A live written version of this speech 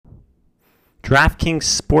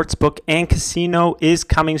DraftKings Sportsbook and Casino is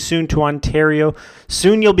coming soon to Ontario.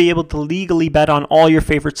 Soon you'll be able to legally bet on all your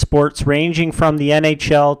favorite sports, ranging from the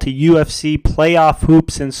NHL to UFC, playoff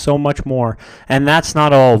hoops, and so much more. And that's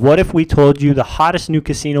not all. What if we told you the hottest new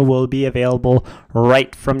casino will be available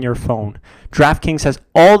right from your phone? DraftKings has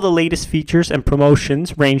all the latest features and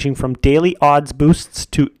promotions, ranging from daily odds boosts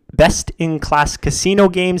to best-in-class casino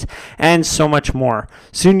games, and so much more.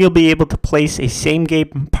 Soon you'll be able to place a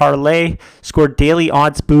same-game parlay, score daily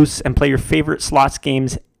odds boosts, and play your favorite slots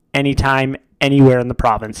games anytime, anywhere in the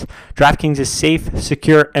province. DraftKings is safe,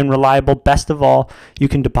 secure, and reliable. Best of all, you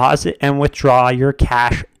can deposit and withdraw your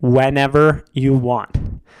cash whenever you want.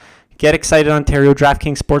 Get excited, Ontario.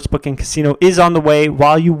 DraftKings Sportsbook and Casino is on the way.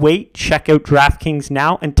 While you wait, check out DraftKings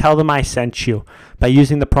now and tell them I sent you by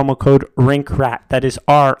using the promo code RINKRAT. That is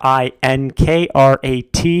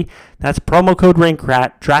RINKRAT. That's promo code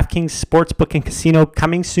RINKRAT. DraftKings Sportsbook and Casino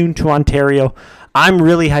coming soon to Ontario. I'm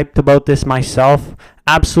really hyped about this myself.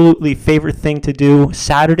 Absolutely favorite thing to do.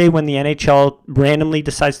 Saturday, when the NHL randomly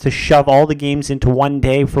decides to shove all the games into one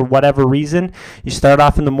day for whatever reason. You start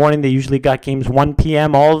off in the morning. They usually got games 1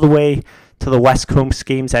 p.m. all the way to the West Coast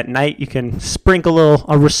games at night. You can sprinkle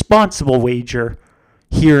a responsible wager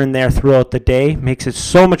here and there throughout the day. Makes it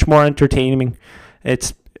so much more entertaining.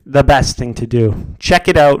 It's the best thing to do. Check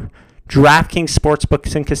it out. DraftKings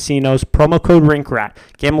Sportsbooks and Casinos, promo code RINKRAT.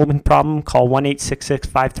 Gambling problem? Call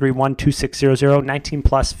 1-866-531-2600. 19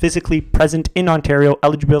 plus, physically present in Ontario.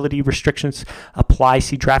 Eligibility restrictions apply.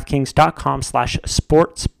 See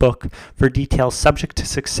DraftKings.com/sportsbook for details. Subject to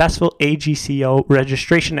successful AGCO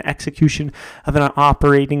registration and execution of an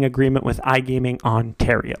operating agreement with iGaming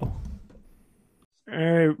Ontario. All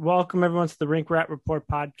right, welcome everyone to the Rink Rat Report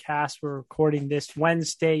podcast. We're recording this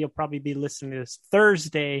Wednesday. You'll probably be listening to this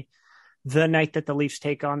Thursday, the night that the Leafs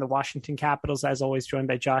take on the Washington Capitals. As always, joined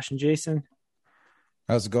by Josh and Jason.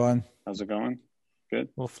 How's it going? Good.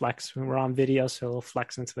 We'll flex. We're on video, so we'll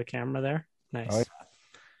flex into the camera there. Nice.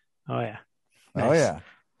 Oh, yeah. Nice. Oh, yeah.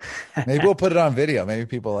 Maybe we'll put it on video. Maybe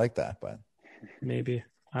people like that, but maybe.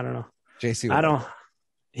 I don't know. JC I don't.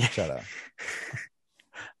 Shut up.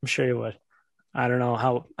 I'm sure you would. I don't know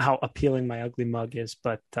how appealing my ugly mug is,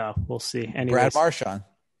 but we'll see. Anyways,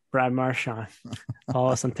 Brad Marchand. Follow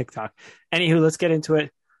us on TikTok. Anywho, let's get into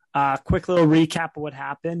it. Quick little recap of what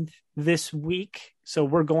happened this week. So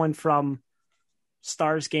we're going from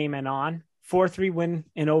Stars game and on. 4-3 win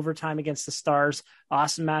in overtime against the Stars.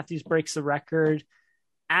 Austin Matthews breaks the record.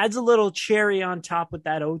 Adds a little cherry on top with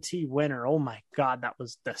that OT winner. Oh my God, that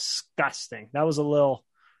was disgusting. That was a little...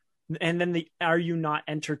 And then the are you not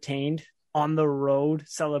entertained on the road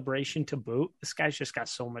celebration to boot. This guy's just got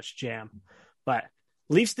so much jam. But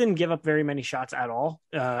Leafs didn't give up very many shots at all.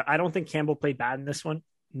 I don't think Campbell played bad in this one.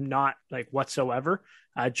 Not like whatsoever.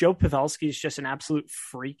 Joe Pavelski is just an absolute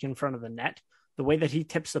freak in front of the net. The way that he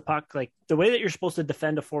tips the puck, like the way that you're supposed to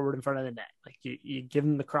defend a forward in front of the net. Like you give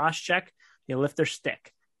him the cross check, you lift their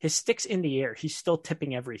stick. His stick's in the air. He's still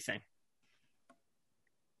tipping everything.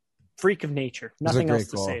 Freak of nature. Nothing else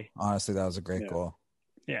to say. Honestly, that was a great goal.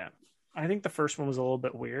 Yeah. I think the first one was a little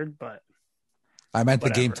bit weird, but I meant the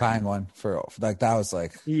game tying one for like that was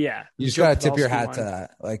like you just gotta tip your hat to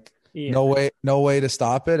that. Like no way to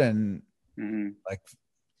stop it and like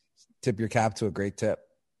tip your cap to a great tip.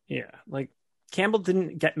 Yeah, like Campbell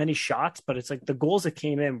didn't get many shots, but it's like the goals that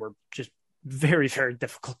came in were just very, very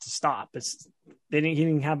difficult to stop. He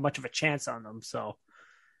didn't have much of a chance on them, so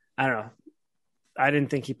I don't know. I didn't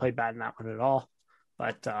think he played bad in that one at all.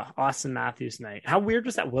 But Austin Matthews night. How weird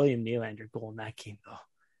was that William Nylander goal in that game, though?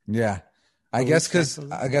 Yeah, I guess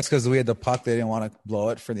because we had the puck, they didn't want to blow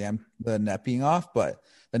it for the net being off, but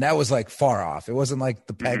the net was like far off. It wasn't like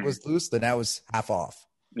the peg was loose; the net was half off.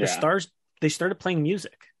 The Stars, they started playing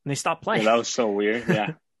music and they stopped playing. Yeah, that was so weird.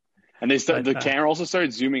 Yeah, and the camera also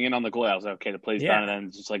started zooming in on the goal. I was like, okay, the play's done, and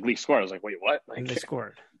then just like Leafs scored. I was like, wait, what? Like, and they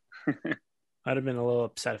scored. I'd have been a little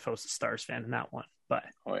upset if I was a Stars fan in that one, but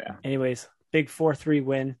anyways. Big 4-3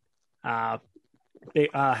 win.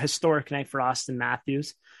 Historic night for Austin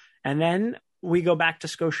Matthews. And then we go back to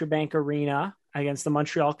Scotiabank Arena against the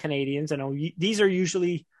Montreal Canadiens. I know these are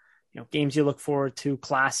usually games you look forward to,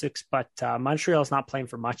 classics, but Montreal's not playing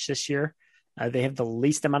for much this year. They have the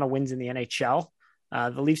least amount of wins in the NHL.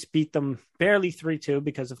 The Leafs beat them barely 3-2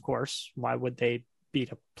 because, of course, why would they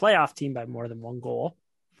beat a playoff team by more than one goal?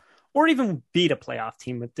 Or even beat a playoff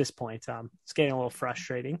team at this point. It's getting a little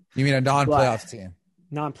frustrating. You mean a non-playoff team?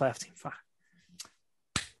 Non-playoff team. Fuck.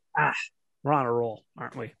 We're on a roll,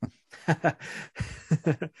 aren't we?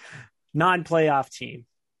 Non-playoff team.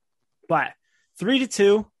 But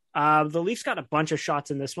 3-2. The Leafs got a bunch of shots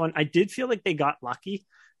in this one. I did feel like they got lucky.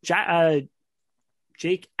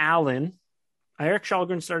 Jake Allen. Erik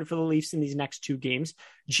Källgren started for the Leafs in these next 2 games.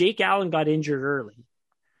 Jake Allen got injured early.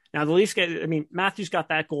 Now the Leafs Matthews got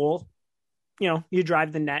that goal. You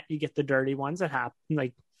drive the net, you get the dirty ones that happen.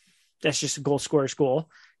 Like, that's just a goal scorer's goal.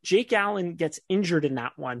 Jake Allen gets injured in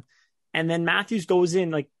that one. And then Matthews goes in,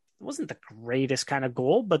 like, it wasn't the greatest kind of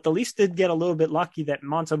goal, but the Leafs did get a little bit lucky that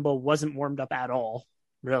Montembeault wasn't warmed up at all,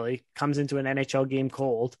 really. Comes into an NHL game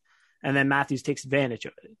cold, and then Matthews takes advantage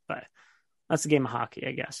of it. But that's the game of hockey,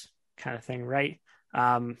 I guess, kind of thing, right?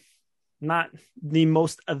 Not the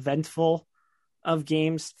most eventful of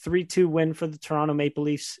games. 3-2 win for the Toronto Maple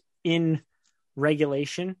Leafs in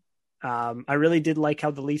regulation. I really did like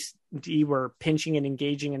how the Leafs D were pinching and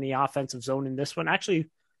engaging in the offensive zone in this one. Actually,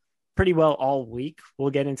 pretty well all week. We'll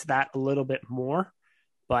get into that a little bit more.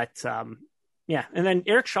 But, yeah. And then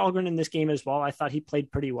Erik Källgren in this game as well, I thought he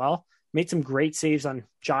played pretty well. Made some great saves on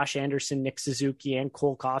Josh Anderson, Nick Suzuki, and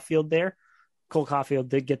Cole Caulfield there. Cole Caulfield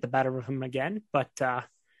did get the better of him again, but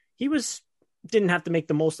he didn't have to make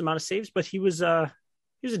the most amount of saves, but he was a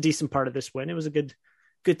decent part of this win. It was good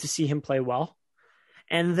to see him play well.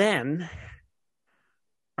 And then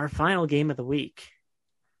our final game of the week,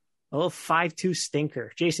 a little 5-2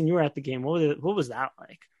 stinker. Jason, you were at the game. What was that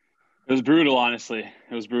like? It was brutal, honestly.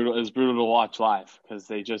 It was brutal. It was brutal to watch live because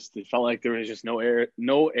it felt like there was just no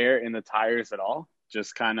air in the tires at all.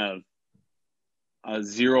 Just kind of a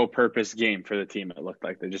zero purpose game for the team. It looked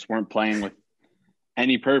like they just weren't playing with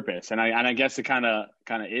any purpose. And I guess it kind of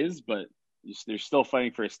is, but they're still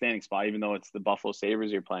fighting for a standing spot, even though it's the Buffalo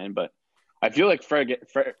Sabres you're playing. But I feel like Craig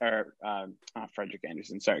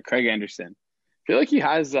Anderson. I feel like he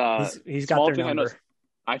has he's got their number.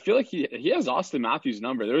 I feel like he has Austin Matthews'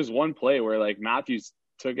 number. There was one play where like Matthews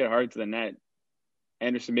took it hard to the net.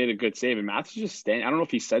 Anderson made a good save, and Matthews just standing. I don't know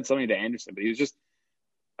if he said something to Anderson, but he was just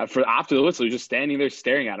after the whistle, he was just standing there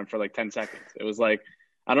staring at him for like 10 seconds. It was like,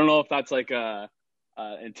 I don't know if that's like a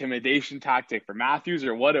intimidation tactic for Matthews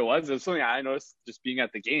or what it was. It was something I noticed just being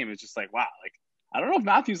at the game. It's just like, wow, like I don't know if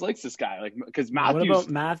Matthews likes this guy, like because Matthews. What about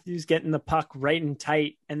Matthews getting the puck right and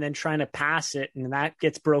tight and then trying to pass it, and that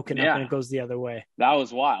gets broken up and it goes the other way? That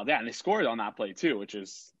was wild. Yeah, and they scored on that play too, which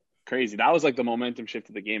is crazy. That was like the momentum shift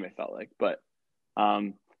of the game. It felt like, but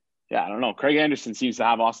yeah, I don't know. Craig Anderson seems to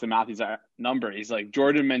have Austin Matthews' number. He's like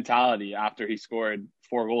Jordan mentality after he scored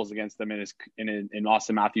 4 goals against them in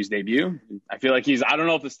Austin Matthews' debut. I feel like I don't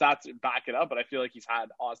know if the stats back it up, but I feel like he's had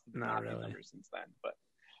Austin Matthews' number since then. But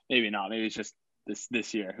maybe not. Maybe it's just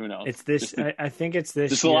this year. Who knows? It's this. I think it's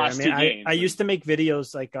this year. I used to make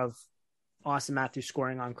videos like of Austin Matthews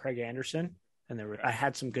scoring on Craig Anderson, and I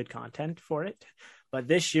had some good content for it. But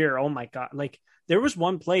this year, oh my God, like there was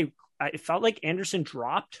one play. It felt like Anderson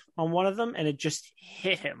dropped on one of them and it just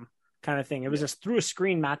hit him, kind of thing. It was just through a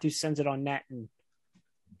screen. Matthews sends it on net, and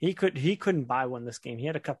he couldn't buy one this game. He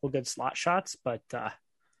had a couple good slot shots, but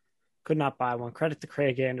could not buy one. Credit to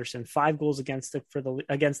Craig Anderson. 5 goals against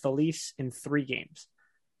the Leafs in 3 games,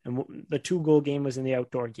 and the 2-goal game was in the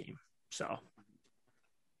outdoor game. So,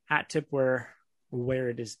 hat tip where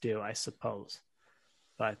it is due, I suppose.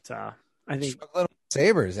 But I think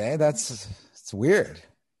Sabres, it's weird.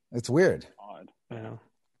 It's weird. Odd. I know.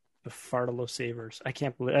 The Fartalo Sabres. I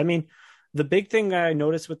can't believe. I mean, the big thing that I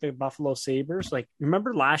noticed with the Buffalo Sabres, like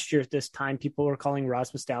remember last year at this time, people were calling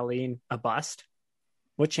Rasmus Dahlin a bust.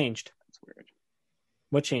 What changed? That's weird.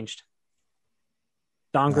 What changed?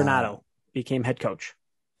 Don Granato became head coach.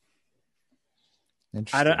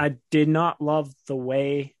 I did not love the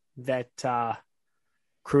way that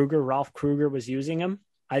Ralph Kruger was using him.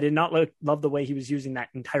 I did not love the way he was using that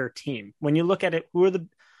entire team. When you look at it,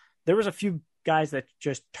 there was a few guys that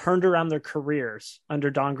just turned around their careers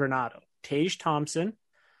under Don Granato. Tage Thompson,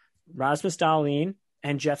 Rasmus Dahlin,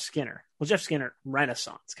 and Jeff Skinner. Well, Jeff Skinner,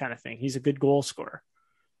 renaissance kind of thing. He's a good goal scorer.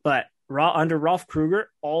 But under Ralph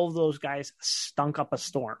Kruger, all of those guys stunk up a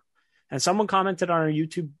storm. And someone commented on our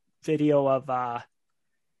YouTube video of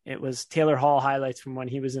it was Taylor Hall highlights from when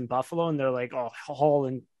he was in Buffalo, and they're like, oh, Hall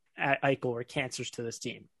and Eichel were cancers to this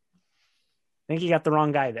team. I think you got the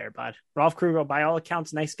wrong guy there, bud. Ralph Kruger, by all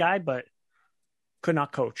accounts, nice guy, but could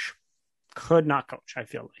not coach. I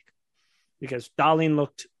feel like. Because Dahlin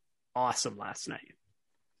looked awesome last night.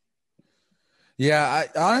 Yeah,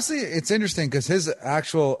 honestly, it's interesting because his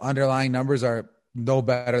actual underlying numbers are no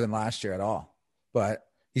better than last year at all. But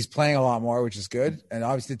he's playing a lot more, which is good. And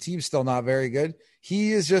obviously the team's still not very good.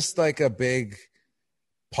 He is just like a big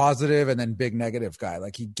positive and then big negative guy.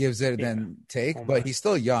 Like he gives it and then take, but he's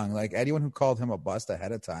still young. Like anyone who called him a bust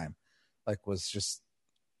ahead of time, like was just,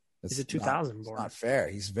 he's a 2000 born. It's not fair.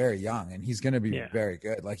 He's very young and he's going to be very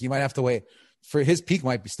good. Like you might have to wait for his peak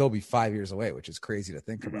might still be 5 years away, which is crazy to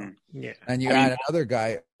think about. Yeah. And you add another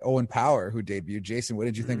guy, Owen Power, who debuted. Jason, what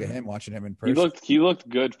did you think of him watching him in person? He looked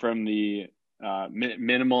good from the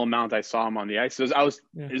minimal amount I saw him on the ice. It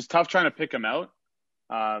was tough trying to pick him out.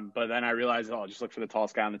 But then I realized, I'll just look for the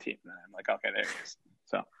tallest guy on the team. And I'm like, okay, there he is.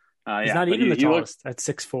 So he's not even the tallest at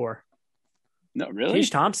 6'4". No, really?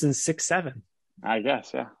 Tage Thompson's 6'7". I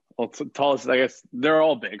guess, yeah. Well, tallest, I guess they're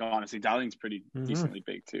all big, honestly. Dowling's pretty decently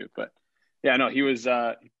big too. But yeah, no, he was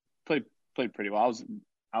played pretty well.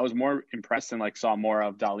 I was more impressed and saw more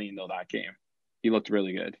of Dahlin though that game. He looked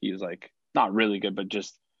really good. He was not really good, but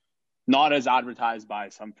just not as advertised by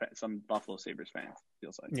some Buffalo Sabres fans,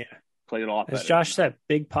 feels like. Yeah. Played a lot better. As Josh said,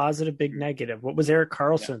 big positive, big negative. What was Erik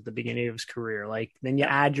Karlsson at the beginning of his career? Then you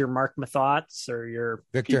add your Mark Mathot's or your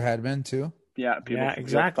Victor Hedman too. Yeah,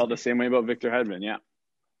 exactly. Felt the same way about Victor Hedman, yeah.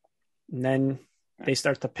 And then they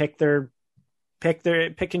start to pick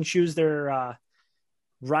and choose their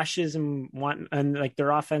rushes and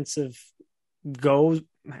their offensive goes.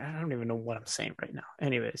 I don't even know what I'm saying right now.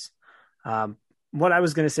 Anyways, what I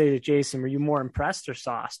was going to say to Jason, were you more impressed or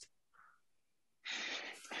sauced?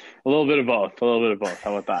 A little bit of both.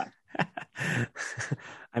 How about that?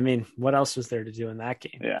 I mean, what else was there to do in that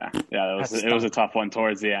game? Yeah. It was a tough one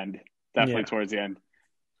towards the end. Definitely towards the end.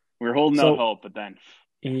 We were holding out hope, but then.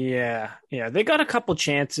 Yeah. They got a couple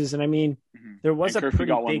chances, and I mean, there was a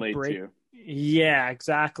pretty big break. Too. Yeah,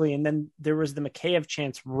 exactly. And then there was the Mikheyev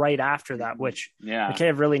chance right after that, which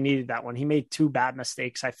Mikheyev really needed that one. He made two bad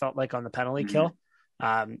mistakes, I felt like, on the penalty kill.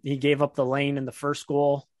 He gave up the lane in the first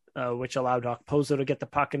goal, which allowed Okposo to get the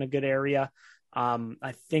puck in a good area.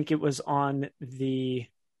 I think it was on the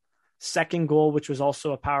second goal, which was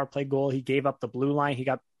also a power play goal. He gave up the blue line. He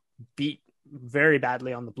got beat very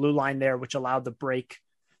badly on the blue line there, which allowed the break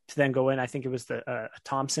to then go in. I think it was the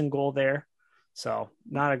Thompson goal there. So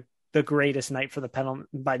not the greatest night for the penalty,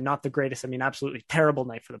 by not the greatest, I mean, absolutely terrible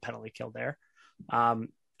night for the penalty kill there.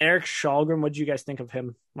 Erik Källgren, what did you guys think of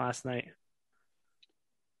him last night?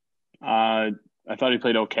 I thought he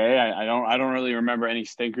played okay. I don't really remember any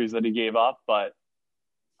stinkers that he gave up, but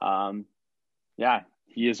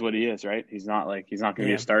he is what he is, right? He's not going to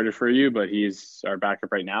be a starter for you, but he's our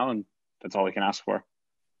backup right now, and that's all we can ask for.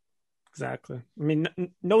 Exactly. I mean,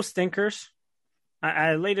 no stinkers.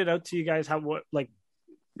 I laid it out to you guys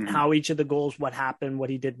how each of the goals, what happened, what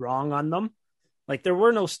he did wrong on them. There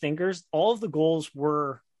were no stinkers. All of the goals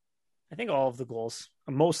were, I think all of the goals,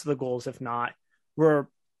 most of the goals, if not, were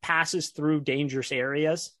passes through dangerous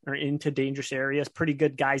areas or into dangerous areas. Pretty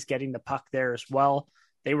good guys getting the puck there as well.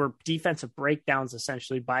 They were defensive breakdowns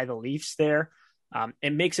essentially by the Leafs there.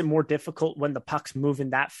 It makes it more difficult when the puck's moving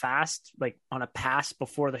that fast, on a pass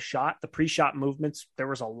before the shot. The pre-shot movements, there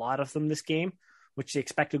was a lot of them this game, which the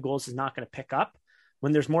expected goals is not going to pick up.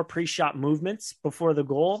 When there's more pre-shot movements before the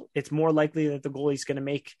goal, it's more likely that the goalie's going to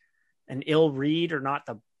make an ill read or not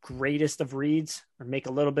the greatest of reads, or make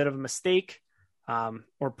a little bit of a mistake,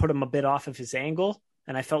 or put him a bit off of his angle.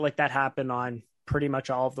 And I felt like that happened on pretty much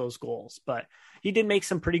all of those goals, but he did make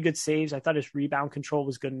some pretty good saves. I thought his rebound control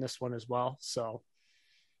was good in this one as well. So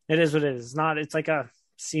it is what it is. It's like a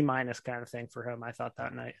C- kind of thing for him, I thought,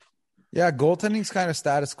 that night. Yeah. Goaltending's kind of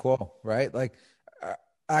status quo, right?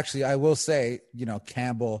 Actually, I will say,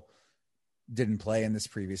 Campbell didn't play in this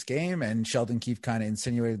previous game, and Sheldon Keefe kind of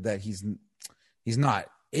insinuated that he's not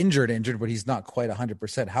injured, but he's not quite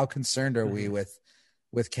 100%. How concerned are we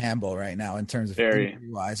with Campbell right now in terms of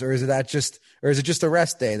injury-wise, or is it just a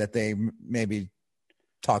rest day that they maybe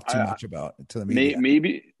talk too much about to the media?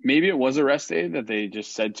 Maybe it was a rest day that they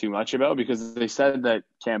just said too much about, because they said that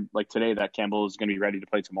today that Campbell is going to be ready to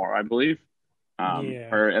play tomorrow, I believe,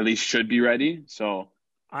 or at least should be ready. So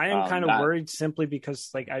I am kind of worried simply because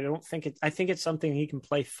I think it's something he can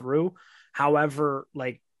play through. However,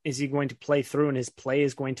 is he going to play through and his play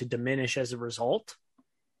is going to diminish as a result?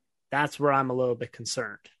 That's where I'm a little bit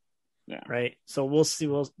concerned. Yeah. Right. So we'll see.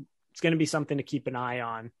 It's going to be something to keep an eye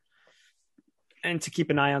on, and to keep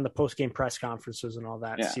an eye on the post-game press conferences and all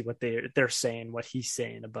that, to see what they're saying, what he's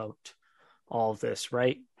saying about all of this.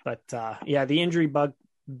 Right. But the injury bug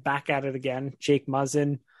back at it again. Jake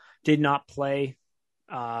Muzzin did not play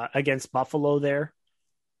against Buffalo there.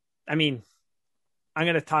 I mean, I'm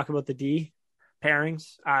going to talk about the D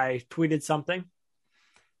pairings. I tweeted something.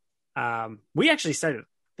 We actually said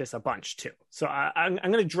this a bunch too. So I'm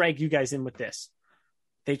going to drag you guys in with this.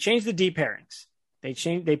 They changed the D pairings.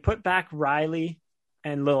 They put back Riley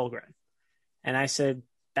and Liljegren. And I said,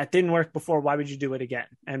 that didn't work before. Why would you do it again?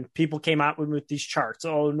 And people came out with these charts.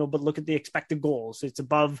 Oh no, but look at the expected goals. It's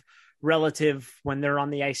above relative when they're on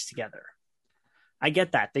the ice together. I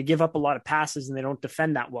get that. They give up a lot of passes and they don't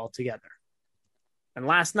defend that well together. And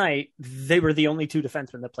last night, they were the only two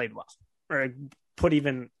defensemen that played well, or played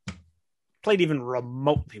even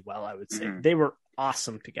remotely well, I would say. Mm-hmm. They were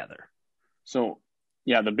awesome together. So,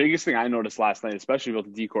 yeah, the biggest thing I noticed last night, especially with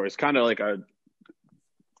the decor, is kind of like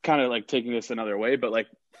taking this another way, but like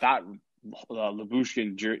that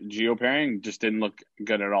Lyubushkin Gio pairing just didn't look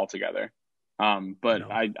good at all together. But no.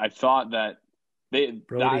 I thought that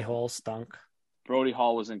Brody Hall stunk. Brody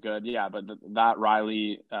Hall wasn't good, yeah, but that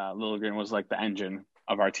Riley Liljegren was like the engine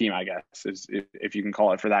of our team, I guess, if you can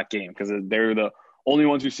call it, for that game, because they're the only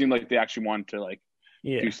ones who seemed like they actually wanted to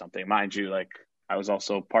do something. Mind you, like I was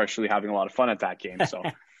also partially having a lot of fun at that game, so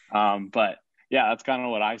but yeah, that's kind of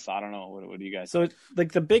what I saw. I don't know, what do you guys? So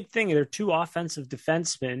like the big thing, they're two offensive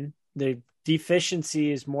defensemen. The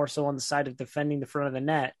deficiency is more so on the side of defending the front of the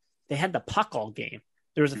net. They had the puck all game.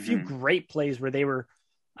 There was a few great plays where they were.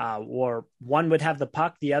 Or one would have the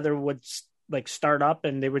puck, the other would start up,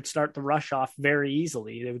 and they would start the rush off very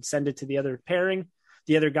easily. They would send it to the other pairing,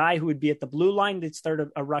 the other guy who would be at the blue line. They'd start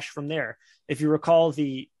a rush from there. If you recall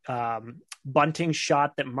the Bunting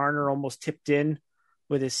shot that Marner almost tipped in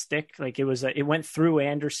with his stick, it went through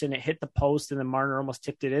Anderson, it hit the post, and then Marner almost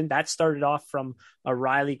tipped it in. That started off from a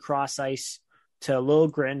Riley cross ice to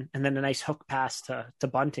Liljegren, and then a nice hook pass to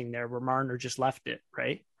Bunting there, where Marner just left it,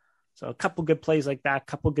 right? So a couple good plays like that, a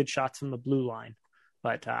couple good shots from the blue line.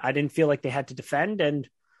 But I didn't feel like they had to defend, and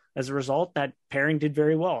as a result, that pairing did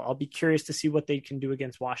very well. I'll be curious to see what they can do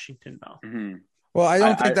against Washington, though. Mm-hmm. Well, I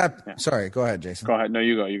don't think that – sorry, go ahead, Jason. Go ahead. No,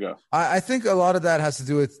 you go. I think a lot of that has to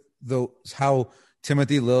do with how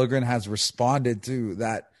Timothy Liljegren has responded to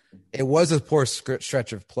that. It was a poor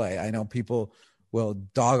stretch of play. I know people will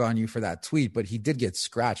dog on you for that tweet, but he did get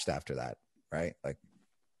scratched after that, right? Like,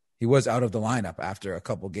 he was out of the lineup after a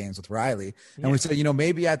couple games with Riley. And we said,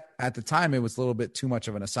 maybe at the time it was a little bit too much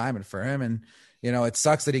of an assignment for him. And, it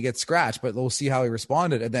sucks that he gets scratched, but we'll see how he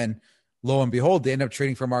responded. And then lo and behold, they end up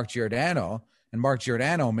trading for Mark Giordano, and Mark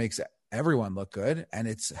Giordano makes everyone look good. And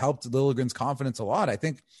it's helped Liljegren's confidence a lot. I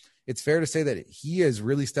think it's fair to say that he has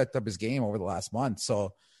really stepped up his game over the last month.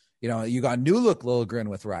 So, you got new look Liljegren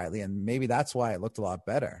with Riley, and maybe that's why it looked a lot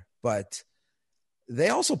better. But they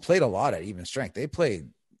also played a lot at even strength. They played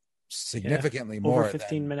significantly more, over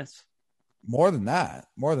 15 minutes, more than that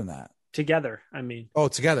together. I mean,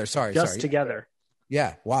 together. Sorry. Together.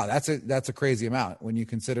 Yeah. Wow. That's a crazy amount when you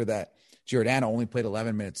consider that Giordano only played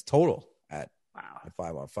 11 minutes total at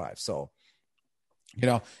 5-on-5. So,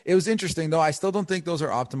 it was interesting though. I still don't think those are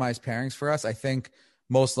optimized pairings for us. I think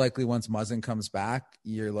most likely once Muzzin comes back,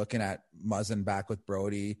 you're looking at Muzzin back with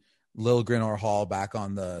Brody, Liljegren or Hall back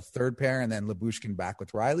on the third pair, and then Lyubushkin back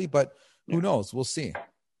with Riley. But who knows? We'll see.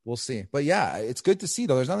 But yeah, it's good to see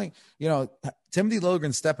though. There's nothing, Timothy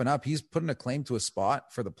Liljegren stepping up. He's putting a claim to a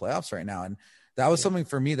spot for the playoffs right now. And that was something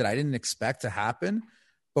for me that I didn't expect to happen,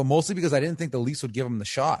 but mostly because I didn't think the Leafs would give him the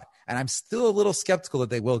shot. And I'm still a little skeptical that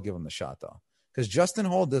they will give him the shot though, because Justin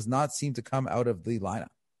Holl does not seem to come out of the lineup.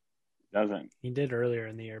 Doesn't. He did earlier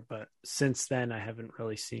in the year, but since then I haven't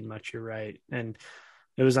really seen much. You're right. And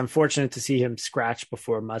it was unfortunate to see him scratch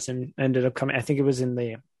before Muzzin ended up coming. I think it was in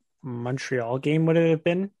the Montreal game, would it have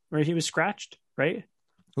been, where he was scratched, right?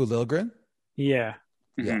 Who, Liljegren? Yeah.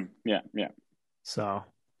 Yeah. So,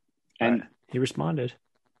 and he responded.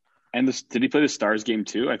 And did he play the Stars game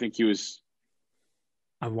too? I think he was.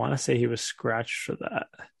 I want to say he was scratched for that.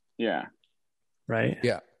 Yeah. Right.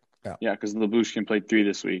 Yeah. Because Lyubushkin played 3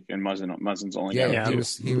 this week, and Muzzin's only got 2.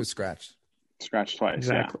 He was scratched. Scratched twice.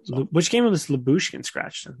 Exactly. Yeah, so. Which game was Lyubushkin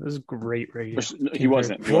scratched in? This is great radio. He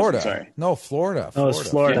wasn't. Florida. Sorry. No, Florida. Oh, it's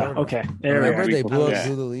Florida. Yeah. Okay. Remember they blew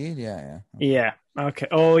the lead? Yeah. Yeah. Okay.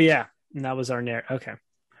 Oh, yeah. And that was our narrative. Okay.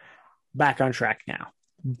 Back on track now.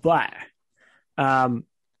 But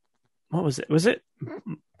what was it? Was it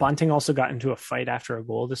Bunting also got into a fight after a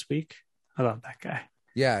goal this week? I love that guy.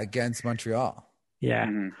 Yeah, against Montreal. Yeah.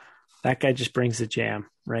 Mm-hmm. That guy just brings the jam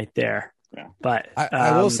right there. Yeah. But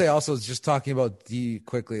I will say also, just talking about D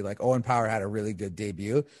quickly, like Owen Power had a really good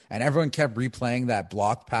debut, and everyone kept replaying that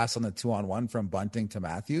blocked pass on the 2-on-1 from Bunting to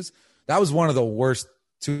Matthews. That was one of the worst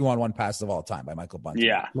 2-on-1 passes of all time by Michael Bunting.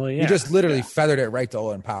 Yeah. Well, yeah. He just literally feathered it right to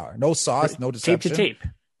Owen Power. No sauce, no deception.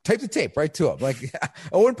 Tape to tape right to him. Like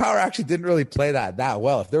Owen Power actually didn't really play that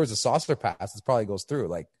well. If there was a saucer pass, it probably goes through.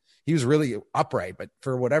 Like he was really upright, but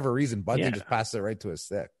for whatever reason, Bunting just passed it right to his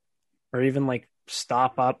stick. Or even like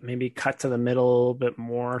stop up, maybe cut to the middle a little bit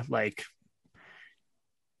more. Like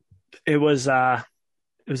it was a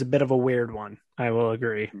bit of a weird one, I will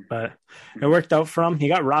agree, but it worked out for him. He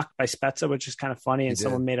got rocked by Spezza, which is kind of funny. And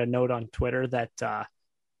someone made a note on Twitter that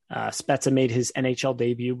Spezza made his NHL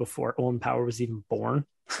debut before Owen Power was even born.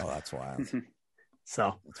 Oh, that's wild.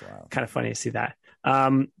 So kind of funny to see that.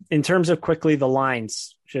 In terms of quickly the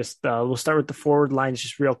lines, just we'll start with the forward lines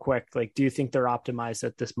just real quick. Like, do you think they're optimized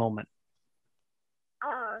at this moment?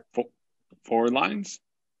 Forward lines?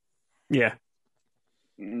 Yeah.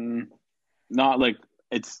 Not like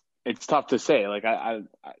it's tough to say. Like I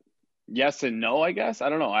yes and no, I guess. I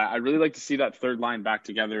don't know. I really like to see that third line back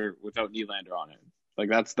together without Nylander on it. Like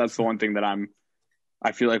that's the one thing that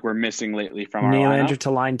I feel like we're missing lately from our Nylander lineup.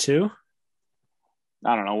 to line 2.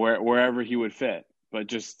 I don't know wherever he would fit, but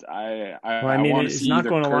just I mean, it's not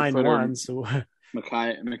going to line 1, so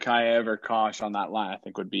Mikheyev or Kosh on that line, I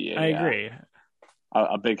think would be I agree.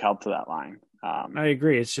 A big help to that line. I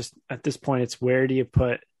agree. It's just at this point, it's where do you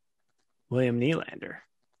put William Nylander?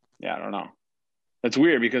 Yeah, I don't know. That's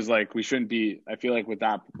weird because like we shouldn't be. I feel like with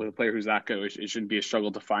a player who's that good, it shouldn't be a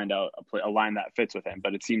struggle to find out a line that fits with him.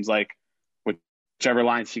 But it seems like whichever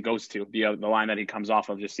lines he goes to, the line that he comes off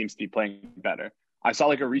of just seems to be playing better. I saw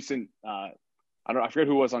like a recent. I forget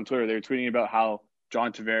who it was on Twitter. They were tweeting about how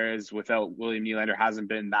John Tavares without William Nylander hasn't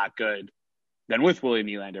been that good than with William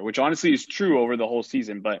Nylander, which honestly is true over the whole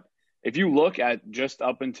season. But if you look at just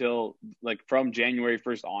up until like from January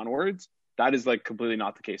 1st onwards, that is like completely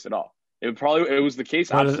not the case at all. It was the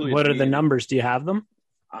case. What are the numbers? Do you have them?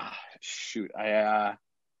 Shoot,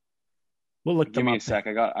 we'll look them up. Give me a sec.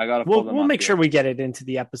 I got. We'll make sure we get it into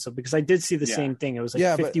the episode because I did see the same thing. It was like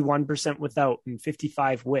 51% without and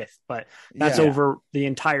 55 with, but that's over the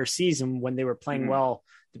entire season when they were playing well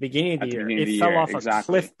at the beginning of the year. It fell off a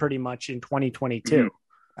cliff pretty much in 2022. Mm-hmm.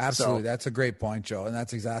 Absolutely. That's a great point, Joe. And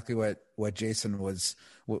that's exactly what Jason was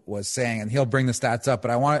saying. And he'll bring the stats up,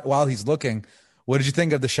 but while he's looking, what did you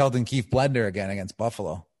think of the Sheldon Keefe blender again against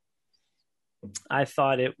Buffalo? I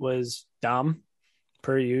thought it was dumb,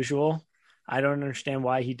 per usual. I don't understand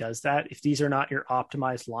why he does that. If these are not your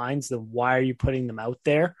optimized lines, then why are you putting them out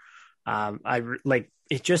there?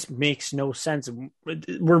 It just makes no sense.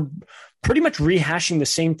 We're pretty much rehashing the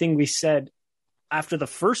same thing we said after the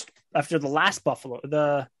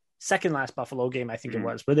second last Buffalo game, I think it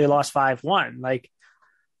was, where they lost 5-1. Like,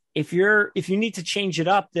 if you need to change it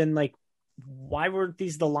up, then like, why weren't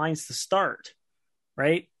these the lines to start?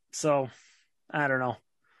 Right. So I don't know.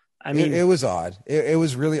 I mean, it was odd. It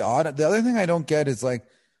was really odd. The other thing I don't get is like,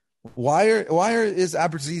 why is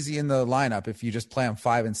Abruzzese in the lineup if you just play him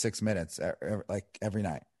 5 and 6 minutes like every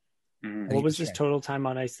night? What was his total time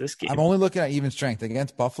on ice this game? I'm only looking at even strength.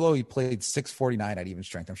 Against Buffalo, he played 6:49 at even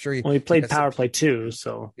strength. I'm sure he played power play too,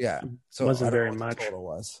 so yeah, so it wasn't very much. The total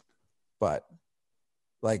was, but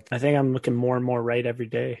like I think I'm looking more and more right every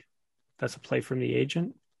day. That's a play from the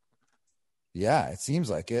agent. Yeah, it seems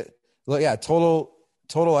like it. Look, yeah, total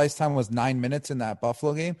ice time was 9 minutes in that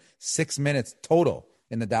Buffalo game, 6 minutes total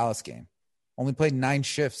in the Dallas game. Only played 9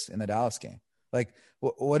 shifts in the Dallas game. Like,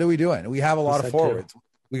 what are we doing? We have a lot of forwards.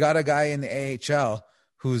 We got a guy in the AHL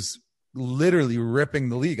who's literally ripping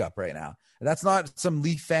the league up right now. And that's not some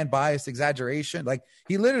Leaf fan biased exaggeration. Like,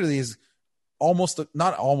 he literally is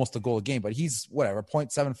not almost a goal a game, but he's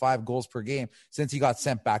 0.75 goals per game since he got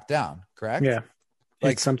sent back down. Correct? Yeah.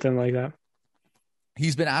 Like something like that.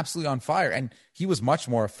 He's been absolutely on fire, and he was much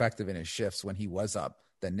more effective in his shifts when he was up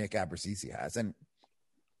than Nick Abruzzese has. And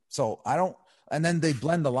so and then they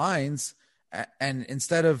blend the lines, and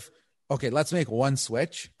instead of, okay, let's make one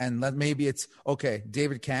switch, and maybe it's, okay,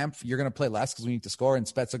 David Kampf, you're going to play less because we need to score, and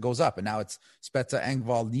Spezza goes up, and now it's Spezza,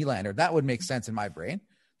 Engvall, Nylander. That would make sense in my brain.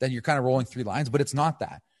 Then you're kind of rolling 3 lines, but it's not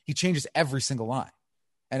that. He changes every single line,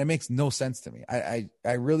 and it makes no sense to me.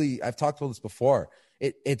 I've talked about this before.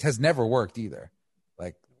 It has never worked either.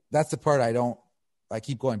 Like, that's the part I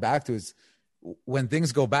keep going back to is when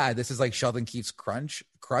things go bad, this is like Sheldon Keefe's crutch,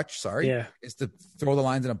 is to throw the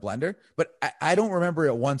lines in a blender. But I don't remember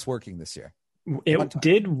it once working this year. It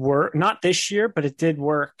did work, not this year, but it did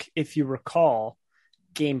work. If you recall,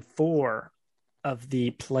 game 4 of the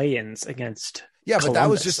play-ins against Columbus. That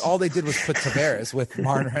was just all they did was put Tavares with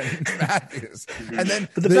Marner and Matthews. And then,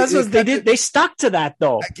 but the best was they stuck to that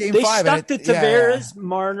though. They stuck to Tavares,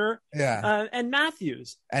 Marner, and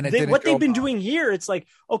Matthews. And what they've been doing here, it's like,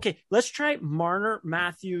 okay, let's try Marner,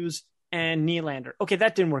 Matthews, and Nylander. Okay,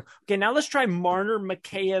 that didn't work. Okay, now let's try Marner,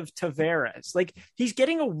 Mikheyev, Tavares. Like, he's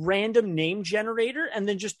getting a random name generator and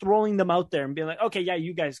then just throwing them out there and being like, okay, yeah,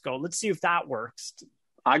 you guys go. Let's see if that works.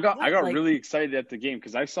 I got really excited at the game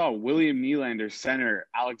because I saw William Nylander center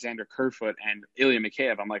Alexander Kerfoot and Ilya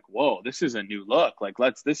Mikheyev. I'm like, whoa, this is a new look. Like,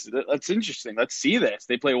 that's interesting. Let's see this.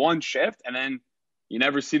 They play one shift and then you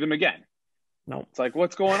never see them again. No, it's like,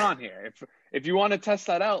 what's going on here? If you want to test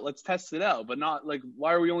that out, let's test it out. But not like,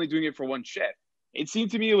 why are we only doing it for one shift? It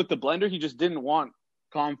seemed to me with the blender, he just didn't want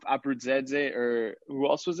Kampf, Abruzzese, or who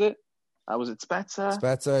else was it? Was it Spezza?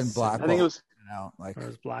 Spezza and Blackwell. I think it was. It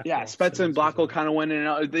was Blackwell. Yeah, Spezza and Blackwell kind of went in and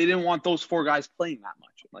out. They didn't want those 4 guys playing that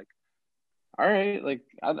much. Like, all right, like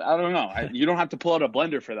I don't know. You don't have to pull out a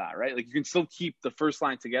blender for that, right? Like you can still keep the first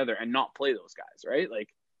line together and not play those guys, right? Like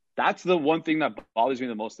that's the one thing that bothers me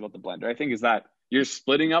the most about the blender, I think, is that you're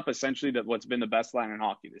splitting up essentially what's been the best line in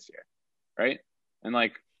hockey this year, right? And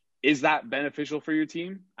like, is that beneficial for your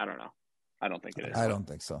team? I don't know. I don't think it is. I don't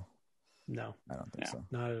think so. No, I don't think so.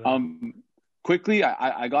 Not at all. Quickly,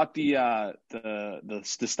 I got the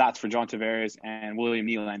stats for John Tavares and William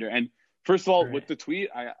Nylander. And first of all, with the tweet,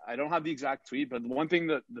 I don't have the exact tweet, but one thing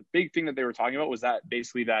the big thing that they were talking about was that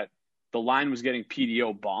basically that the line was getting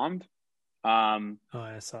PDO bombed.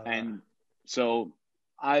 I saw that. And so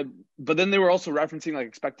but then they were also referencing like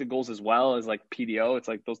expected goals as well as like PDO. It's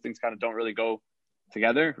like those things kind of don't really go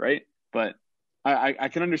together, right? But I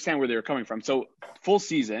can understand where they were coming from. So full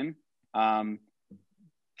season, John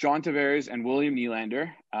Tavares and William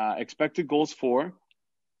Nylander, expected goals for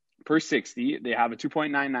per 60. They have a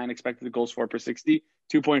 2.99 expected goals for per 60,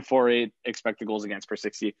 2.48 expected goals against per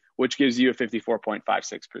 60, which gives you a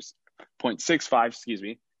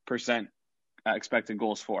 54.65% expected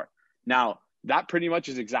goals for. Now, that pretty much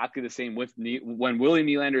is exactly the same when William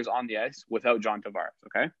Nylander is on the ice without John Tavares,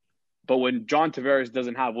 okay? But when John Tavares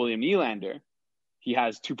doesn't have William Nylander, he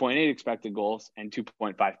has 2.8 expected goals and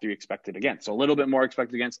 2.53 expected against. So a little bit more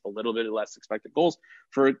expected against, a little bit less expected goals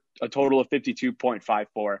for a total of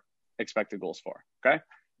 52.54 expected goals for. Okay.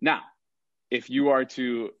 Now, if you are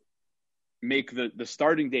to make the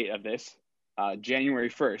starting date of this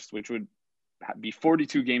January 1st, which would be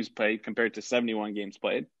 42 games played compared to 71 games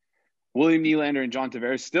played, William Nylander and John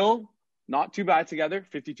Tavares still not too bad together,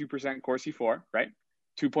 52% Corsi for, right?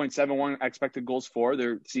 2.71 expected goals for.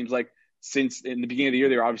 There seems like since in the beginning of the year,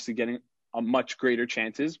 they're obviously getting a much greater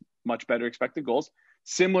chances, much better expected goals,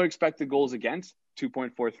 similar expected goals against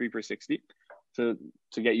 2.43 per 60 to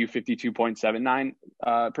get you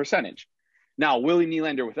 52.79 percentage. Now, Willie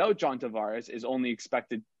Nylander without John Tavares is only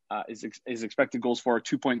expected his expected goals for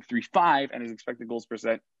 2.35 and his expected goals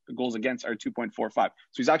against are 2.45. So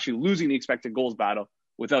he's actually losing the expected goals battle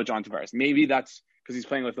without John Tavares. Maybe that's because he's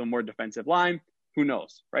playing with a more defensive line. Who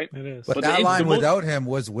knows, right? It is. But that line without him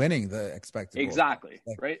was winning the expected goals. Exactly,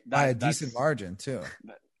 right? By a decent margin, too.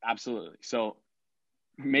 Absolutely. So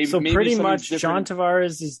maybe pretty much John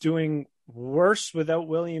Tavares is doing worse without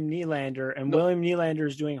William Nylander, and William Nylander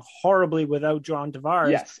is doing horribly without John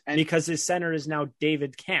Tavares because his center is now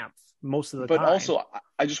David Kampf most of the time. But also,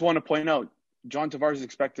 I just want to point out, John Tavares'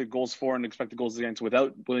 expected goals for and expected goals against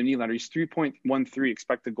without William Nylander, he's 3.13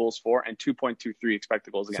 expected goals for and 2.23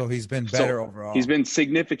 expected goals against. So he's been better overall. He's been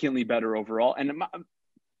significantly better overall. And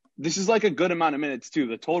this is like a good amount of minutes, too.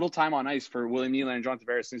 The total time on ice for William Nylander and John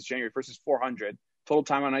Tavares since January 1st is 400. Total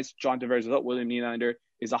time on ice, John Tavares without William Nylander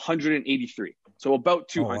is 183. So about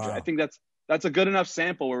 200. Oh, wow. I think that's a good enough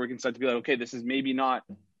sample where we can start to be like, okay, this is maybe not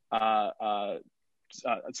a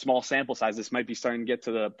small sample size. This might be starting to get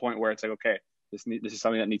to the point where it's like, okay, this is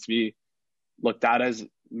something that needs to be looked at as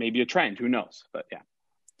maybe a trend. Who knows? But yeah.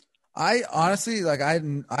 I honestly,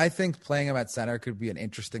 I think playing him at center could be an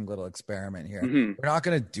interesting little experiment here. Mm-hmm. We're not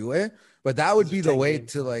going to do it, but that would be the way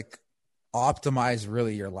to optimize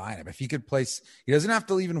really your lineup. If he could place, he doesn't have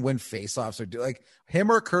to even win faceoffs or do him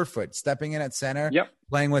or Kerfoot stepping in at center,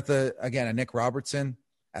 playing with a Nick Robertson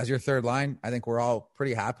as your third line. I think we're all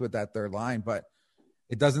pretty happy with that third line, but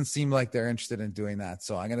it doesn't seem like they're interested in doing that.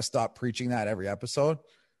 So I'm going to stop preaching that every episode,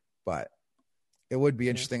 but it would be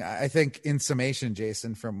interesting. I think in summation,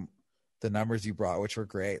 Jason, from the numbers you brought, which were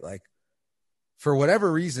great, for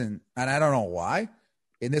whatever reason, and I don't know why,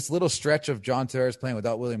 in this little stretch of John Tavares playing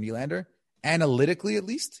without William Nylander, analytically at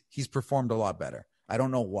least, he's performed a lot better. I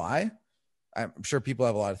don't know why. I'm sure people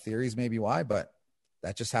have a lot of theories maybe why, but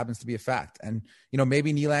that just happens to be a fact. And,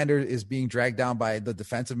 maybe Nylander is being dragged down by the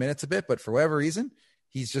defensive minutes a bit, but for whatever reason,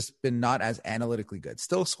 he's just been not as analytically good.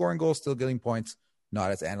 Still scoring goals, still getting points,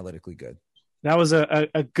 not as analytically good. That was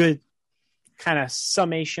a good kind of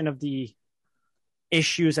summation of the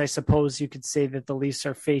issues, I suppose you could say, that the Leafs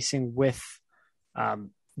are facing with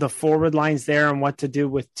the forward lines there and what to do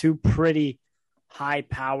with two pretty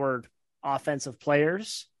high-powered offensive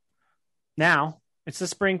players. Now, it's the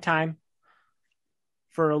springtime.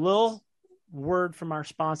 For a little word from our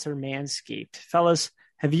sponsor, Manscaped. Fellas,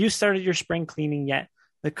 have you started your spring cleaning yet?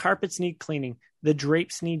 The carpets need cleaning, the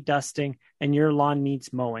drapes need dusting, and your lawn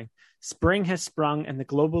needs mowing. Spring has sprung, and the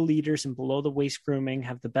global leaders in below-the-waist grooming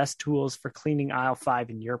have the best tools for cleaning aisle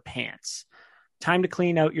 5 in your pants. Time to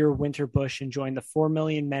clean out your winter bush and join the 4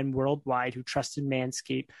 million men worldwide who trusted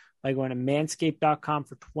Manscaped by going to manscaped.com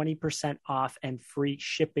for 20% off and free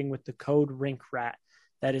shipping with the code RINKRAT.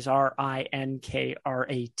 That is RINKRAT.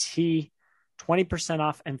 20%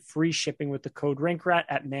 off and free shipping with the code RINKRAT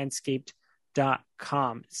at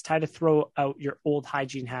manscaped.com. It's time to throw out your old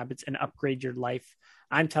hygiene habits and upgrade your life.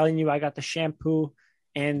 I'm telling you, I got the shampoo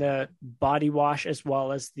and the body wash as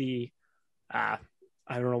well as the, I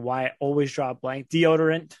don't know why I always draw a blank,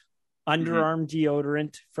 deodorant, underarm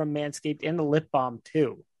deodorant from Manscaped, and the lip balm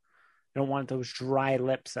too. I don't want those dry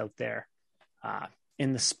lips out there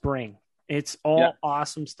in the spring. It's all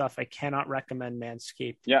awesome stuff. I cannot recommend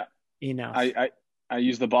Manscaped. Yeah. Enough. I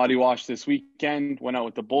used the body wash this weekend, went out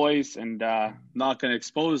with the boys, and not going to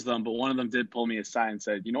expose them, but one of them did pull me aside and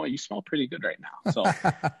said, you know what, you smell pretty good right now. So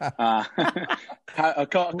a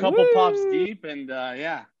couple pops deep, and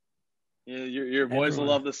your boys will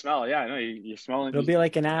love the smell. Yeah, I know you're smelling. It'll be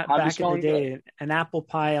like back in the day, good. An apple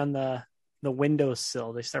pie on the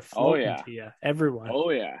windowsill. They start floating to you. Everyone. Oh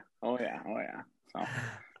yeah. So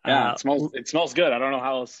it smells good. I don't know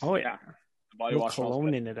how else. Oh yeah. Body wash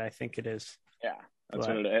cologne in it, I think it is. Yeah, that's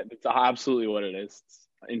what it is. It's absolutely what it is. It's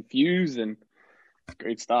infused and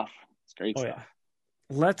great stuff. It's great stuff. Yeah.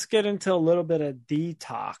 Let's get into a little bit of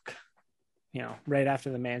D-talk. Right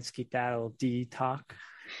after the Manscaped battle, D-talk.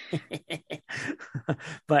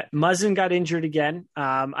 But Muzzin got injured again.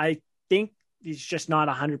 I think he's just not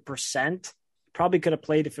 100%. Probably could have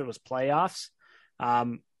played if it was playoffs.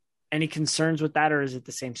 Any concerns with that, or is it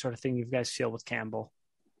the same sort of thing you guys feel with Campbell?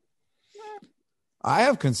 I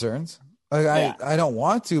have concerns. I don't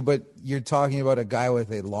want to, but you're talking about a guy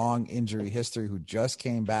with a long injury history who just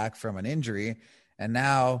came back from an injury, and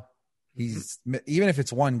now he's, even if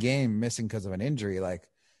it's one game missing because of an injury, like,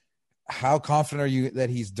 how confident are you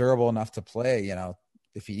that he's durable enough to play,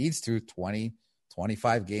 if he needs to 20,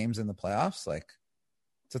 25 games in the playoffs? Like,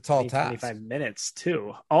 it's a tall task. 25 minutes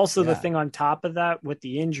too. Also, the thing on top of that with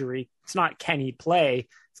the injury, it's not can he play,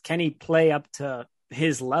 it's can he play up to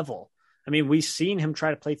his level. I mean, we've seen him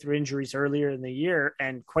try to play through injuries earlier in the year,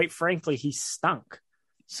 and quite frankly, he stunk.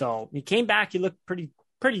 So he came back. He looked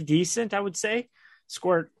pretty decent, I would say.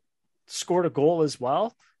 Scored a goal as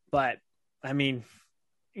well. But, I mean,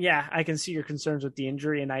 yeah, I can see your concerns with the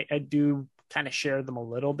injury, and I do kind of share them a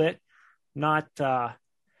little bit. Not,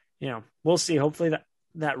 we'll see. Hopefully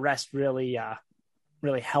that rest really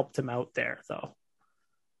helped him out there, though.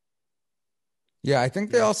 Yeah, I think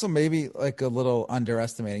they also maybe like a little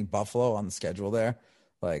underestimating Buffalo on the schedule there.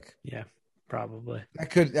 Like, yeah, probably that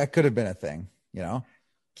could have been a thing, Campbell,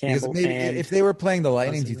 because maybe if they were playing the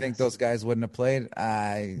Lightning, do you think those guys wouldn't have played?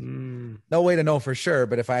 No way to know for sure,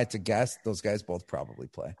 but if I had to guess, those guys both probably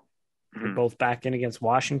play. They're both back in against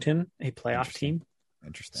Washington, a playoff team.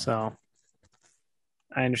 Interesting. So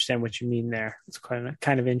I understand what you mean there. It's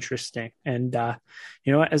kind of interesting, and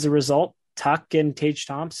as a result, Tuck and Tage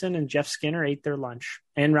Thompson and Jeff Skinner ate their lunch,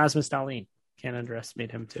 and Rasmus Dahlin. Can't underestimate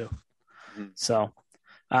him too. So,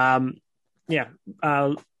 Ilya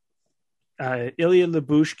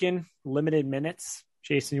Lyubushkin, limited minutes.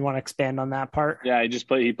 Jason, you want to expand on that part? Yeah, he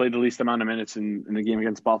played the least amount of minutes in the game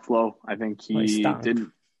against Buffalo. I think he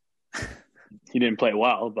didn't play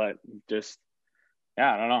well, but just,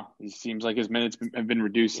 I don't know. It seems like his minutes have been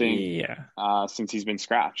reducing since he's been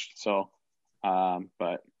scratched. So,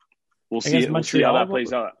 but we'll see how that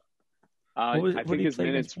plays out. I think his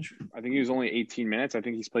minutes. I think he was only 18 minutes. I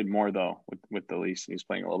think he's played more though with the Leafs. He's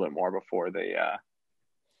playing a little bit more before they.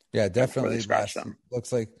 Definitely.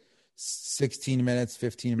 Looks like 16 minutes,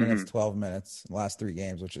 15 minutes, 12 minutes last 3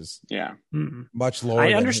 games, which is much lower.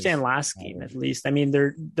 I understand last game at least. I mean,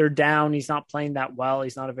 they're down. He's not playing that well.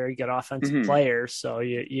 He's not a very good offensive player, so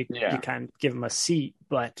you kind of give him a seat.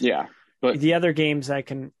 But the other games, I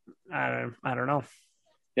don't know.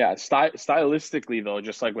 Yeah, stylistically though,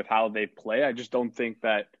 just like with how they play, I just don't think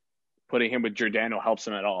that putting him with Giordano helps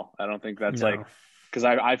him at all. I don't think that's because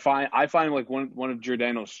I find like one of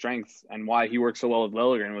Giordano's strengths and why he works so well with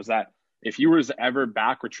Liljegren was that if he was ever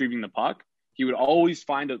back retrieving the puck, he would always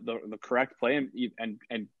find the correct play and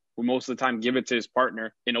most of the time give it to his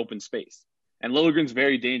partner in open space. And Liljegren's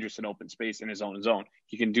very dangerous in open space in his own zone.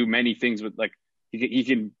 He can do many things with he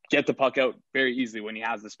can get the puck out very easily when he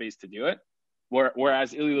has the space to do it.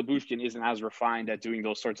 Whereas Ilya Lyubushkin isn't as refined at doing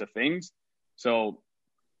those sorts of things. So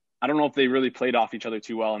I don't know if they really played off each other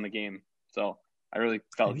too well in the game. So I really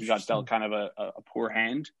felt he got dealt kind of a poor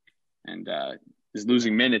hand and is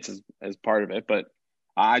losing minutes as part of it. But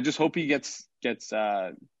I just hope he gets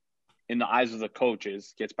in the eyes of the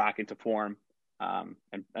coaches, gets back into form and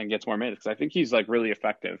gets more minutes. Because I think he's like really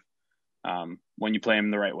effective when you play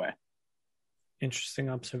him the right way. Interesting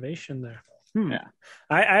observation there. Yeah,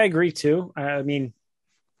 I agree too. I mean,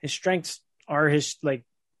 his strengths are his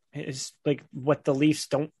what the Leafs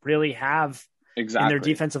don't really have in their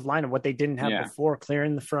defensive line and what they didn't have before,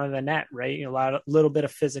 clearing the front of the net, right? A little bit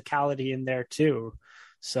of physicality in there too.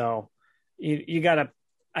 So you gotta,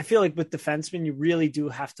 I feel like with defensemen, you really do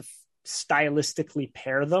have to stylistically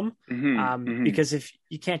pair them, because if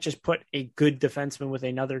you can't just put a good defenseman with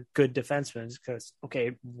another good defenseman, because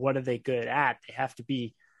okay, what are they good at? They have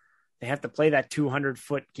to play that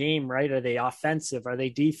 200-foot game, right? Are they offensive? Are they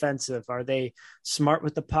defensive? Are they smart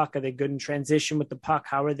with the puck? Are they good in transition with the puck?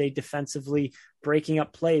 How are they defensively breaking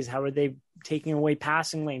up plays? How are they taking away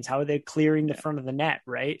passing lanes? How are they clearing the front of the net,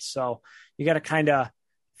 right? So you got to kind of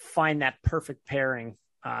find that perfect pairing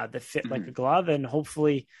that fit like a glove, and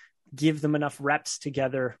hopefully give them enough reps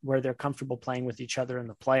together where they're comfortable playing with each other in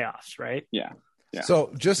the playoffs, right? Yeah.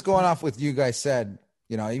 So just going off what you guys said,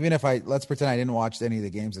 even if let's pretend I didn't watch any of the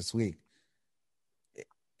games this week,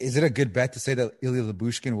 is it a good bet to say that Ilya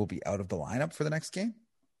Lyubushkin will be out of the lineup for the next game?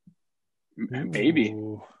 Maybe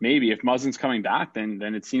if Muzzin's coming back, then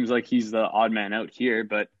it seems like he's the odd man out here,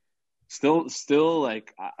 but still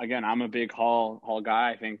like, again, I'm a big Hall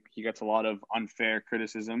guy. I think he gets a lot of unfair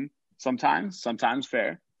criticism sometimes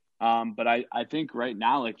fair. But I think right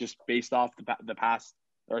now, like just based off the past,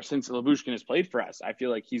 or since Lyubushkin has played for us, I feel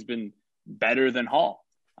like he's been better than Hall.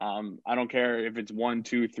 I don't care if it's 1,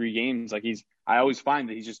 2, 3 games. Like I always find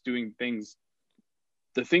that he's just doing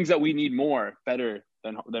the things that we need more better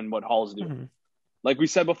than what Hall's doing. Mm-hmm. Like we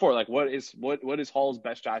said before, like what is Hall's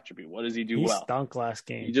best attribute? What does he do well? He stunk last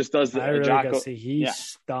game. He just does the. I really gotta say he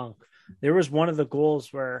stunk. There was one of the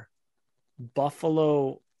goals where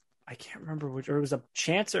Buffalo, I can't remember which, or it was a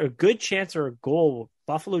good chance or a goal.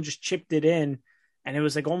 Buffalo just chipped it in, and it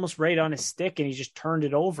was like almost right on his stick, and he just turned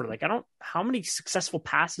it over. Like how many successful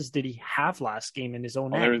passes did he have last game in his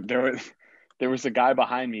own end? There was a guy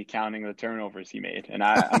behind me counting the turnovers he made, and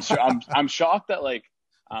I'm shocked that like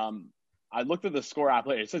I looked at the score app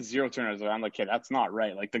later. It said 0 turnovers. I'm like, that's not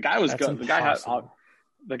right. Like the guy was good.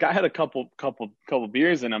 The guy had a couple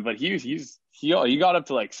beers in him, but he got up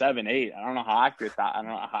to like 7, 8. I don't know how accurate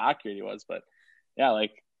he was, but yeah,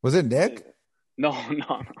 like was it Nick? No.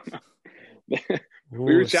 We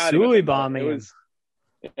were chatting. Suey bombing. It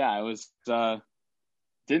was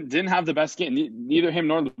didn't have the best game. Neither him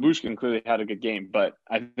nor Lyubushkin clearly had a good game, but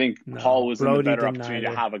I think Hall was in the better opportunity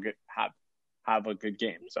to have a good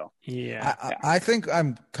game. So I think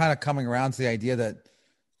I'm kind of coming around to the idea that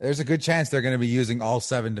there's a good chance they're going to be using all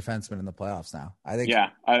 7 defensemen in the playoffs now. I think. Yeah,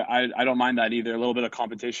 I don't mind that either. A little bit of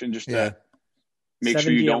competition just to make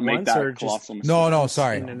sure you don't make that colossal mistake. No,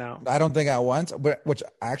 sorry. I don't think at once, which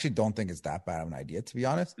I actually don't think is that bad of an idea, to be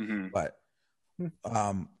honest. Mm-hmm. But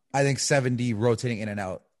I think 70 rotating in and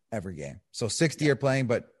out every game. So 60 are playing,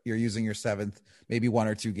 but you're using your 7th, maybe 1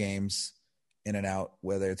 or 2 games in and out,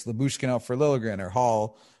 whether it's Lyubushkin out for Liljegren or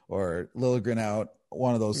Hall or Liljegren out,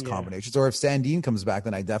 one of those combinations. Or if Sandin comes back,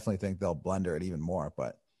 then I definitely think they'll blender it even more.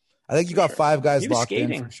 But I think you got 5 guys locked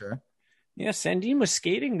in for sure. Yeah, Sandin was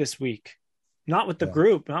skating this week. Not with the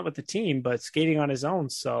group, not with the team, but skating on his own.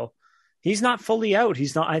 So he's not fully out.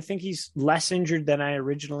 I think he's less injured than I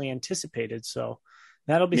originally anticipated. So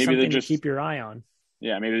that'll be something to keep your eye on.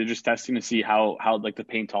 Yeah, maybe they're just testing to see how like the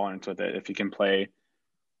pain tolerance with it, if he can play.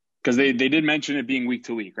 Because they did mention it being week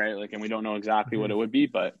to week, right? Like, and we don't know exactly what it would be,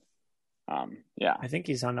 but I think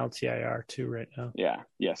he's on LTIR too right now. Yeah.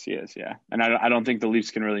 Yes, he is. Yeah. And I don't think the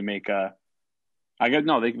Leafs can really make they could.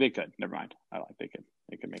 Never mind. They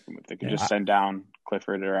could make a move. They could just send down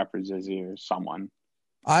Clifford or Eprezzi or someone.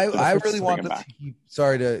 I really want them to keep.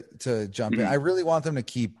 Sorry to jump in. I really want them to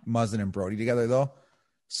keep Muzzin and Brody together though.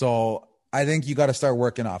 So I think you got to start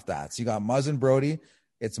working off that. So you got Muzzin, Brody.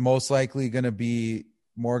 It's most likely going to be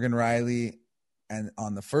Morgan Rielly and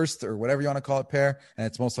on the first or whatever you want to call it pair, and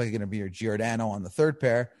it's most likely going to be your Giordano on the third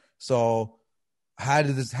pair. So how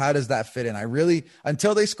does that fit in? I really,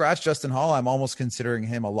 until they scratch Justin Hall, I'm almost considering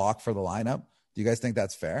him a lock for the lineup. Do you guys think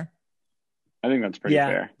that's fair? I think that's pretty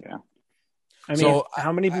fair. Yeah. I mean,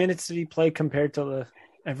 how many minutes did he play compared to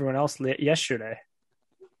everyone else yesterday?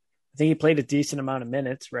 I think he played a decent amount of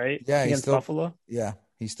minutes, right? Yeah, against Buffalo. Yeah,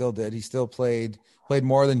 he still did. He still played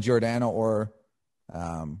more than Giordano or.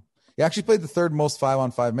 He actually played the third most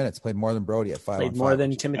 5-on-5 minutes. Played more than Brody at 5-on-5. Played more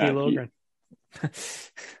than Timothy Liljegren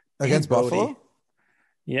against Buffalo.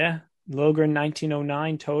 Yeah, Liljegren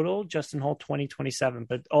 1909 total. Justin Hall 2027,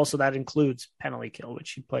 but also that includes penalty kill,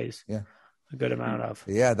 which he plays a good amount of.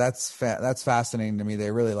 Yeah, that's fascinating to me. They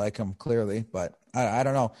really like him clearly, but I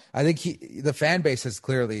don't know. I think the fan base has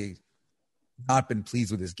clearly not been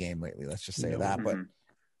pleased with his game lately. Let's just say that. But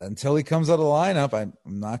until he comes out of the lineup, I'm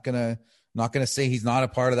not gonna not going to say he's not a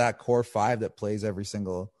part of that core five that plays every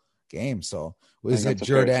single game. So is it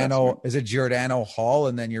Giordano Hall,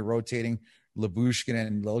 and then you're rotating Lyubushkin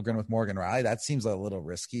and Liljegren with Morgan Rielly? That seems a little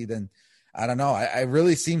risky. Then I don't know. I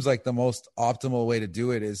really seems like the most optimal way to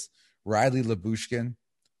do it is Rielly, Lyubushkin,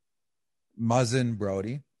 Muzzin,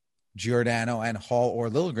 Brody, Giordano, and Hall or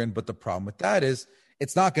Liljegren. But the problem with that is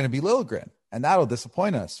it's not going to be Liljegren, and that'll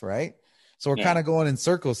disappoint us, right? So we're kind of going in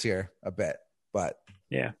circles here a bit, but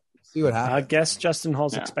yeah, see what happens. Guess Justin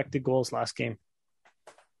Hall's expected goals last game.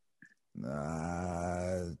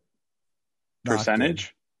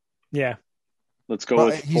 Percentage? Yeah. Let's go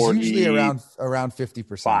with 40. He's usually around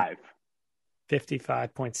 50%.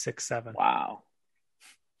 55.67. Wow.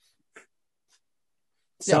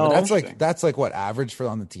 So, yeah, but that's like what average for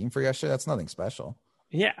on the team for yesterday. That's nothing special.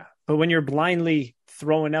 Yeah, but when you're blindly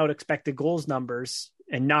throwing out expected goals numbers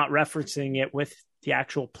and not referencing it with the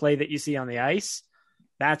actual play that you see on the ice,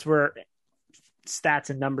 that's where stats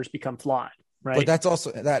and numbers become flawed, right? But that's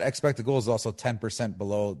also that expected goal is also 10%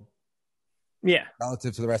 below,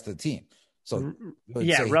 relative to the rest of the team. So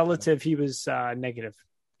relative, he was negative.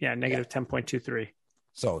 Yeah, negative 10.23.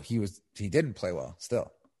 So he didn't play well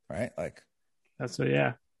still, right? Like that's what.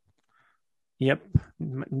 Yeah. Yep.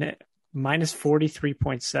 Minus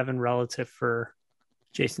 43.7 relative for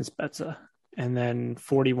Jason Spezza, and then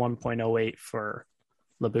 41.08 for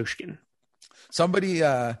Lyubushkin. Somebody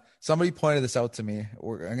pointed this out to me.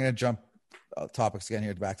 I'm going to jump topics again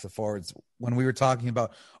here back to the forwards. When we were talking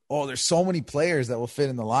about, there's so many players that will fit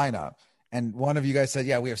in the lineup. And one of you guys said,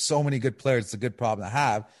 yeah, we have so many good players. It's a good problem to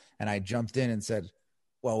have. And I jumped in and said,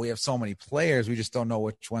 well, we have so many players. We just don't know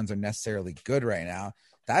which ones are necessarily good right now.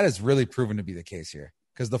 That has really proven to be the case here.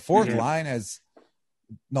 Because the fourth line has,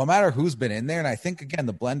 no matter who's been in there, and I think, again,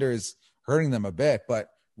 the blender is hurting them a bit, but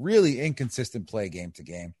really inconsistent play game to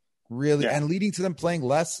game. Really, and leading to them playing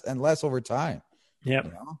less and less over time. Yep.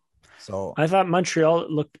 You know? So I thought Montreal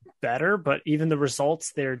looked better, but even the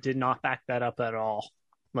results there did not back that up at all.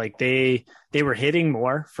 Like they were hitting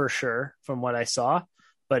more for sure from what I saw,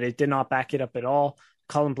 but it did not back it up at all.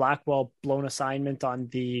 Colin Blackwell blown assignment on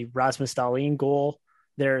the Rasmus Dahlin goal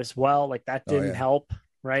there as well. Like that didn't help,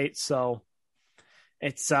 right? So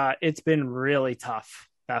it's been really tough,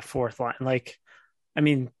 that fourth line. Like, I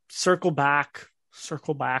mean, circle back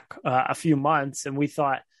a few months, and we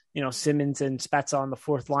thought, Simmons and Spezza on the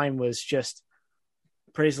fourth line was just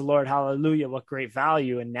praise the Lord, hallelujah, what great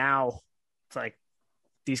value. And now it's like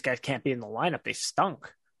these guys can't be in the lineup. They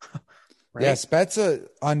stunk. Right? Yeah, Spezza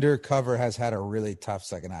undercover has had a really tough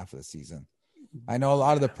second half of the season. I know a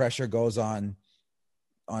lot of the pressure goes on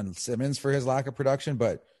Simmons for his lack of production,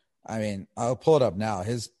 but I mean, I'll pull it up now.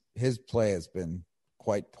 His play has been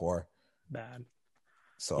quite poor. Bad.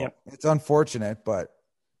 So It's unfortunate, but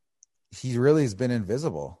he really has been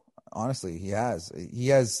invisible. Honestly, he has. He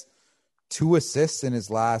has 2 assists in his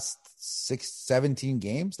last 17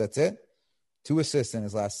 games. That's it. 2 assists in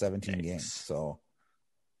his last 17 games. So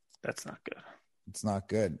that's not good. It's not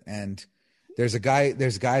good. And there's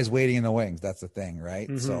guys waiting in the wings. That's the thing, right?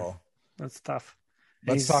 Mm-hmm. So that's tough.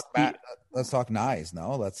 Let's talk Knies.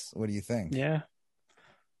 No, what do you think? Yeah.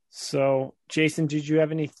 So, Jason, did you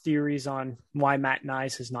have any theories on why Matt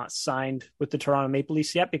Knies has not signed with the Toronto Maple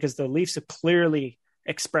Leafs yet? Because the Leafs have clearly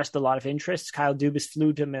expressed a lot of interest. Kyle Dubas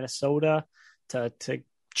flew to Minnesota to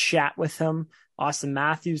chat with him. Austin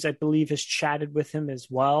Matthews, I believe, has chatted with him as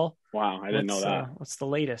well. Wow, I didn't know that. What's the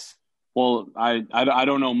latest? Well, I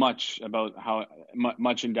don't know much about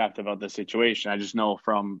much in depth about the situation. I just know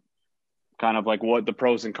from kind of like what the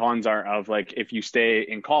pros and cons are of like if you stay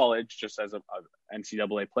in college just as a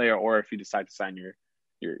NCAA player, or if you decide to sign your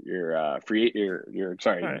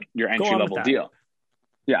entry level deal.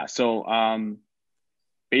 Yeah. So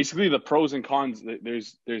basically the pros and cons,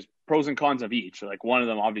 there's pros and cons of each. Like one of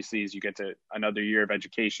them obviously is you get to another year of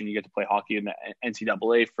education. You get to play hockey in the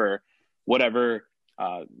NCAA for whatever.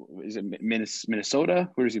 Is it Minnesota?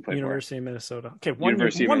 Where does he play? University of Minnesota. Okay, one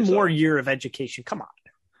more year of education. Come on.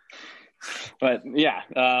 But you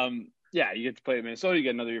get to play in Minnesota. You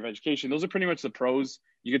get another year of education. Those are pretty much the pros.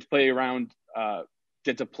 You get to play around,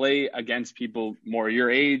 get to play against people more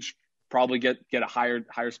your age. Probably get a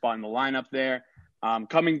higher spot in the lineup there.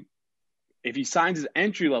 If he signs his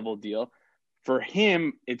entry level deal, for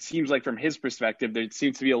him, it seems like from his perspective, there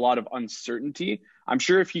seems to be a lot of uncertainty. I'm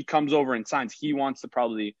sure if he comes over and signs, he wants to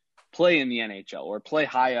probably play in the NHL or play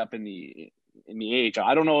high up in the AHL.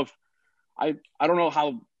 I don't know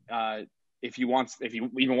how if he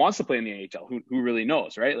even wants to play in the AHL. Who really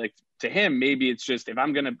knows, right? Like to him, maybe it's just if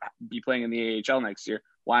I'm going to be playing in the AHL next year,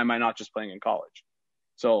 why am I not just playing in college?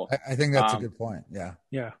 So I think that's a good point. Yeah.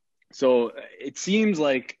 Yeah. So it seems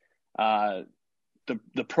like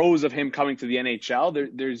the pros of him coming to the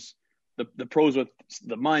NHL. There's the pros with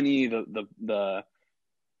the money, the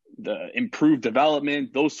improved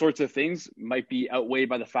development, those sorts of things might be outweighed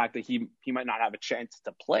by the fact that he might not have a chance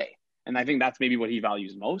to play. And I think that's maybe what he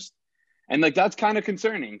values most. And like, that's kind of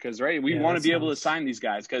concerning because, right, we want to be able to sign these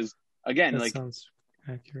guys because, again, like,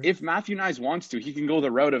 if Matthew Knies wants to, he can go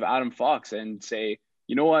the route of Adam Fox and say,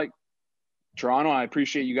 you know what, Toronto, I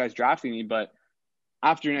appreciate you guys drafting me, but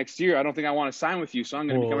after next year, I don't think I want to sign with you, so I'm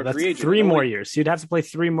going to become a free agent. 3 more years. You'd have to play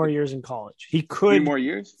 3 more years in college. He could 3 more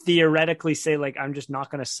years? Theoretically say, like, I'm just not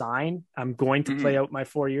going to sign. I'm going to play out my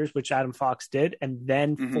 4 years, which Adam Fox did, and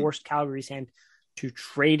then forced Calgary's hand to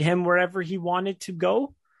trade him wherever he wanted to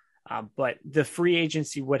go. But the free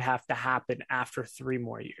agency would have to happen after 3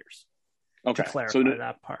 more years. Okay. To clarify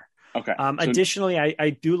that part. Okay. Additionally, I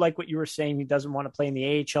do like what you were saying. He doesn't want to play in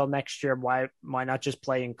the AHL next year. Why not just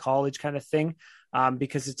play in college kind of thing?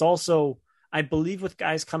 Because it's also, I believe with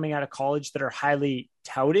guys coming out of college that are highly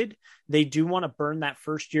touted, they do want to burn that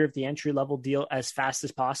first year of the entry level deal as fast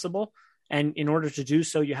as possible. And in order to do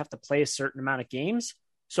so, you have to play a certain amount of games.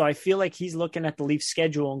 So I feel like he's looking at the Leafs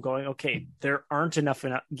schedule and going, okay, there aren't enough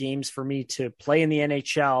games for me to play in the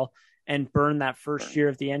NHL and burn that first year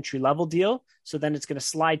of the entry level deal. So then it's going to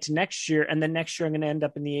slide to next year. And then next year I'm going to end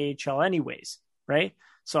up in the AHL anyways. Right.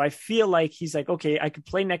 So I feel like he's like, okay, I could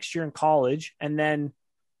play next year in college and then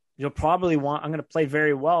I'm going to play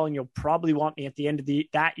very well. And you'll probably want me at the end of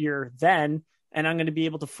that year then, and I'm going to be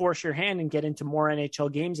able to force your hand and get into more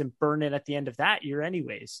NHL games and burn it at the end of that year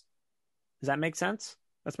anyways. Does that make sense?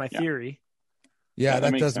 That's my theory. Yeah,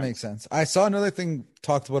 that does make sense. I saw another thing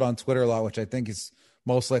talked about on Twitter a lot, which I think is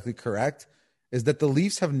most likely correct, is that the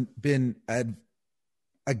Leafs have been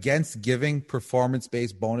against giving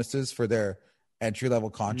performance-based bonuses for their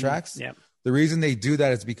entry-level contracts. Yep. The reason they do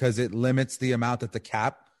that is because it limits the amount that the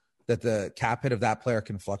cap hit of that player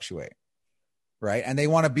can fluctuate, right? And they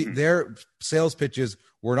want to be their sales pitches.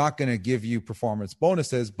 We're not going to give you performance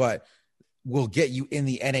bonuses, but we'll get you in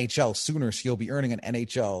the NHL sooner, so you'll be earning an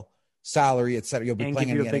NHL salary, etc. You'll be playing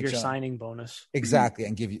in the NHL. Give you a bigger signing bonus. Exactly,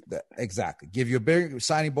 and give you a bigger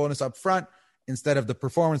signing bonus up front instead of the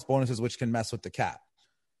performance bonuses, which can mess with the cap.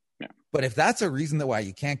 Yeah. But if that's a reason why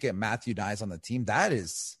you can't get Matthew Knies on the team, that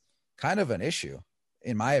is kind of an issue,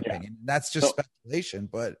 in my opinion. Yeah. That's just speculation,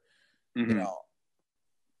 but you know,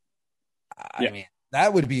 I mean,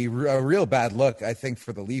 that would be a real bad look, I think,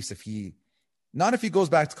 for the Leafs if he goes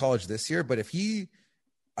back to college this year, but if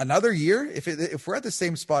another year, if we're at the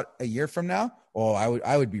same spot a year from now,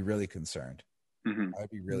 I would be really concerned. I would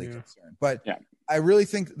be really concerned. But I really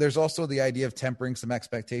think there's also the idea of tempering some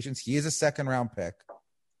expectations. He is a second round pick,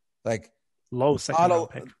 like low second round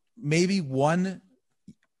pick. Maybe one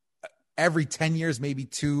every 10 years, maybe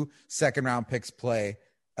 2 second round picks play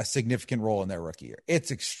a significant role in their rookie year.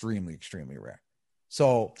 It's extremely, extremely rare.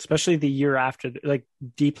 So especially the year after, like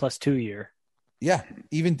D+2 year. Yeah,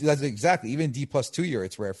 even D+2 year,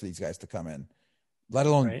 it's rare for these guys to come in, let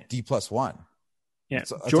alone D+1. Yeah,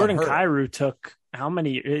 it's Jordan Kyrou took how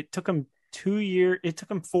many? It took him 2 years. It took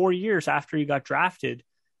him 4 years after he got drafted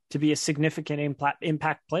to be a significant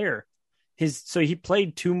impact player. So he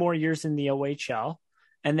played 2 more years in the OHL,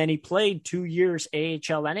 and then he played 2 years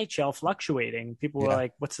AHL, NHL, fluctuating. People were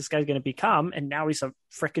like, "What's this guy going to become?" And now he's a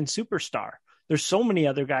freaking superstar. There's so many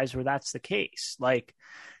other guys where that's the case. Like,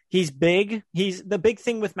 he's big. He's the big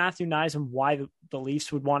thing with Matthew Knies and why the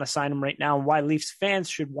Leafs would want to sign him right now and why Leafs fans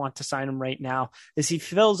should want to sign him right now is he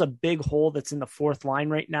fills a big hole that's in the fourth line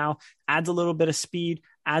right now, adds a little bit of speed,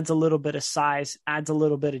 adds a little bit of size, adds a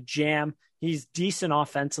little bit of jam. He's decent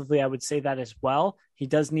offensively. I would say that as well. He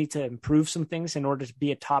does need to improve some things in order to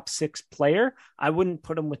be a top 6 player. I wouldn't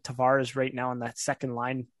put him with Tavares right now in that second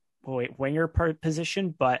line winger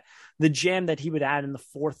position, but the jam that he would add in the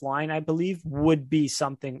fourth line, I believe, would be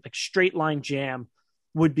something like straight line jam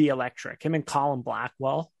would be electric. Him and Colin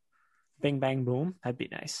Blackwell, bing, bang, boom. That'd be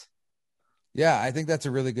nice. Yeah, I think that's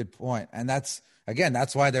a really good point. And that's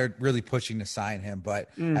why they're really pushing to sign him. But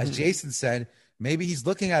as Jason said, maybe he's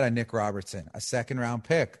looking at a Nick Robertson, a second round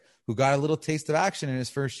pick who got a little taste of action in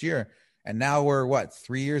his first year. And now we're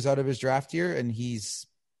 3 years out of his draft year and he's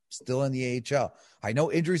still in the AHL. I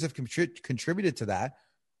know injuries have contributed to that,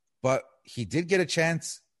 but he did get a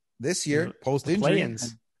chance this year post-injury,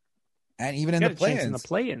 and even in the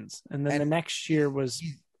play-ins. And then the next year was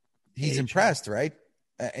he's impressed, right?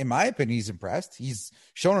 In my opinion, he's impressed. He's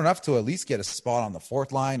shown enough to at least get a spot on the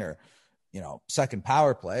fourth line or second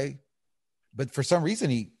power play. But for some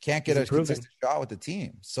reason, he can't get a consistent shot with the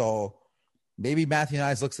team. So maybe Matthew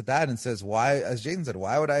Knies looks at that and says, "Why?" As Jason said,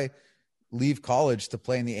 "Why would I leave college to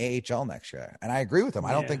play in the AHL next year. And I agree with him.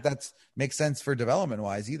 I don't think that's makes sense for development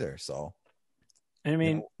wise either. So, I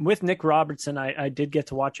mean, with Nick Robertson, I did get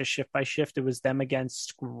to watch a shift by shift. It was them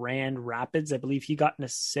against Grand Rapids. I believe he got an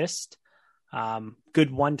assist.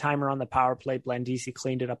 Good one-timer on the power play. Blandisi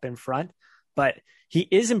cleaned it up in front. But he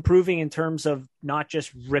is improving in terms of not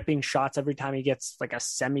just ripping shots every time he gets like a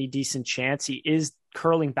semi-decent chance. He is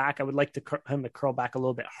curling back. I would like him to curl back a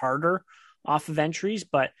little bit harder off of entries,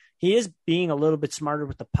 but he is being a little bit smarter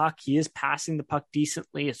with the puck. He is passing the puck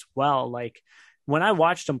decently as well. Like when I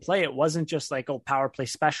watched him play, it wasn't just like, oh, power play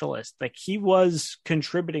specialist. Like he was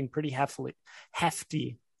contributing pretty heavily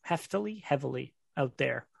out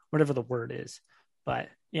there, whatever the word is. But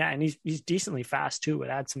yeah, and he's decently fast too. It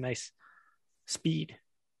adds some nice speed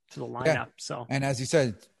to the lineup. Yeah. So, and as you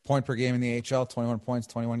said, point per game in the AHL, 21 points,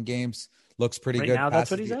 21 games, looks pretty good. Now that's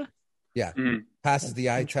what he's at. Yeah, passes the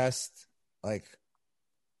eye test. Like,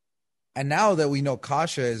 and now that we know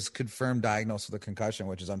Kasha is confirmed diagnosed with a concussion,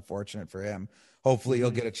 which is unfortunate for him. Hopefully he'll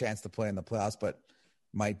get a chance to play in the playoffs, but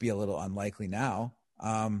might be a little unlikely now.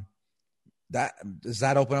 Does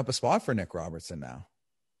that open up a spot for Nick Robertson now?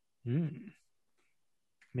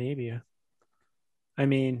 Maybe. I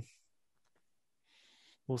mean,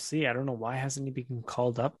 we'll see. I don't know, why hasn't he been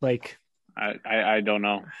called up? Like, I don't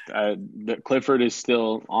know. Clifford is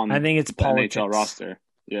still on. I think it's the NHL roster.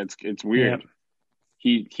 Yeah, it's weird. Yeah.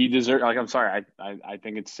 He deserves. Like, I'm sorry. I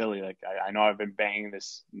think it's silly. Like, I know I've been banging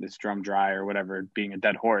this drum dry or whatever, being a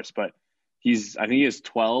dead horse, but I think he has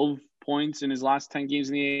 12 points in his last 10 games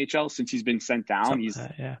in the AHL since he's been sent down.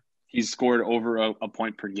 He's scored over a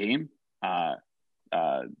point per game.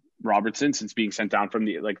 Robertson, since being sent down from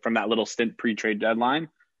that little stint pre-trade deadline,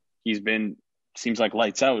 seems like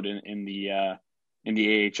lights out in the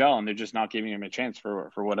AHL, and they're just not giving him a chance for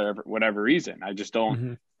whatever reason. I just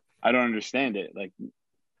don't I don't understand it. Like,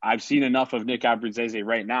 I've seen enough of Nick Abruzzese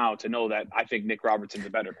right now to know that I think Nick Robertson's a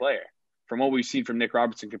better player. From what we've seen from Nick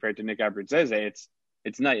Robertson compared to Nick Abruzzese,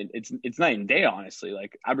 it's night and day, honestly.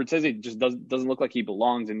 Like, Abruzzese just doesn't look like he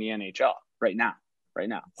belongs in the NHL right now. Right?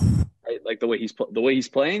 Like the way he's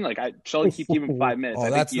playing. Like, Shelly, keep him 5 minutes.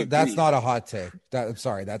 Oh, that's not a hot take. I'm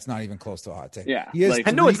sorry, that's not even close to a hot take. Yeah,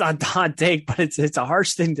 I know it's not a hot take, but it's a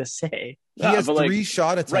harsh thing to say. He has 3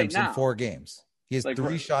 shot attempts in 4 games. He has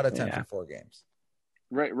 3 shot attempts in 4 games.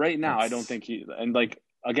 Right now, I don't think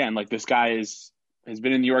this guy has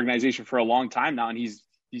been in the organization for a long time now, and he's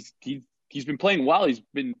been playing well. He's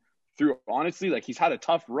been through, honestly, like, he's had a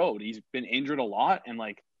tough road. He's been injured a lot and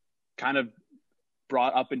like kind of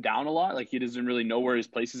brought up and down a lot. Like, he doesn't really know where his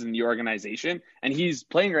place is in the organization, and he's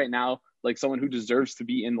playing right now like someone who deserves to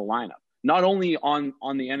be in the lineup, not only on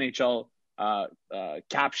the NHL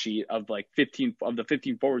cap sheet of like 15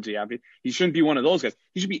 forwards he have. He shouldn't be one of those guys.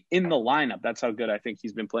 He should be in the lineup. That's how good I think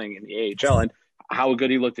he's been playing in the AHL and how good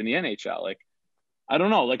he looked in the NHL. Like, I don't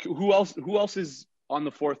know, like, who else is on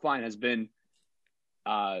the fourth line has been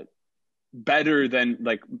better than,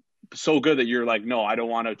 like, so good that you're like, no, I don't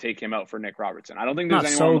want to take him out for Nick Robertson. I don't think there's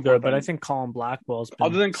anyone so good, but I think Colin Blackwell's been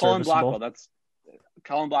other than Colin Blackwell.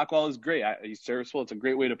 Colin Blackwell is great. He's serviceable. It's a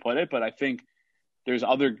great way to put it, but I think there's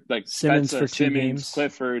other, like, Simmons for 2 games,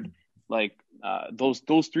 Clifford, like those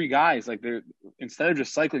 3 guys. Like, they're, instead of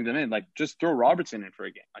just cycling them in, like, just throw Robertson in for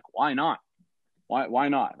a game. Like, why not? Why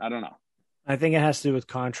not? I don't know. I think it has to do with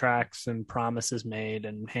contracts and promises made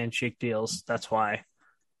and handshake deals. That's why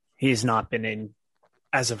he's not been in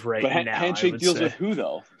as of right now. Handshake deals with who,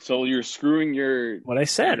 though? So you're screwing your. What I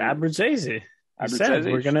said, Abruzzese. I said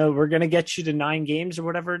we're gonna get you to 9 games or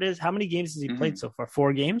whatever it is. How many games has he played so far?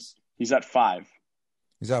 4 games. He's at 5.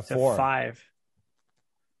 He's at 4. 5.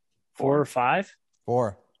 4 or 5.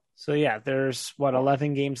 4. So yeah, there's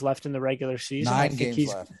 11 games left in the regular season. 9 games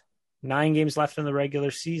left. 9 games left in the regular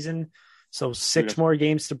season. So 6 more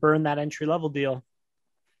games to burn that entry level deal.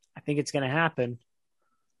 I think it's going to happen.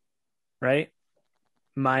 Right?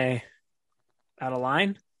 Am I out of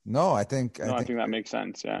line? No, I think that makes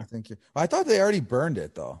sense. Yeah. I thought they already burned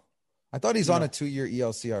it, though. I thought he's on a 2-year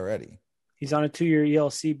ELC already. He's on a 2-year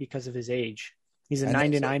ELC because of his age. He's a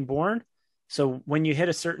 99 born. So when you hit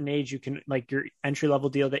a certain age, you can, like, your entry level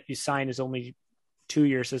deal that you sign is only 2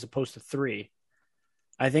 years as opposed to 3.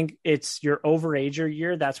 I think it's your overager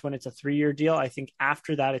year. That's when it's a 3-year deal. I think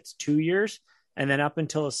after that, it's 2 years. And then up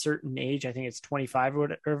until a certain age, I think it's 25 or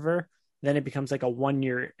whatever, then it becomes like a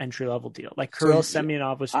 1-year entry level deal. Like Kirill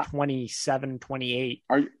Semyonov was 27, 28,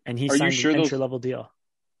 and he signed an entry level deal.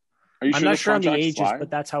 I'm not sure on the ages,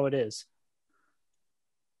 but that's how it is.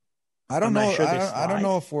 I don't know. I don't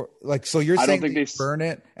know if we're like, so you're saying they burn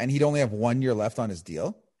it and he'd only have 1 year left on his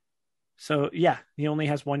deal? So yeah, he only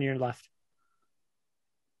has 1 year left.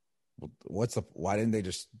 why didn't they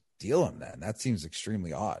just deal him then? That seems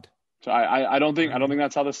extremely odd. So I don't think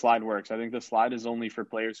that's how the slide works. I think the slide is only for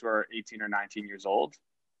players who are 18 or 19 years old.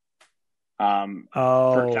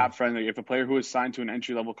 For cap friendly, if a player who is signed to an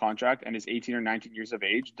entry level contract and is 18 or 19 years of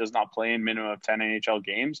age does not play in minimum of 10 NHL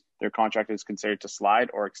games, their contract is considered to slide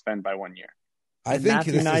or extend by 1 year. I think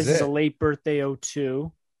Matthew Knies is a late birthday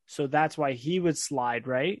 02, so that's why he would slide,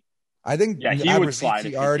 right? I think he would slide.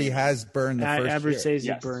 He already has burned the first year.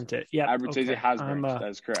 Yes. Burned it. Yeah, Abruzzese has burned. That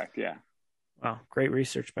is correct. Yeah. Wow, great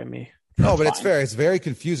research by me. No, but it's fair. It's very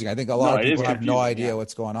confusing. I think a lot of people have no idea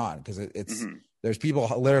what's going on because it's there's people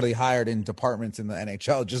literally hired in departments in the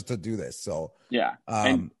NHL just to do this. So yeah,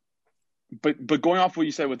 but going off what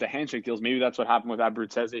you said with the handshake deals, maybe that's what happened with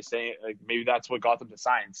Abruzzese saying, like, maybe that's what got them to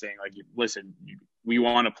sign, saying like, listen, we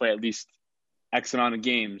want to play at least X amount of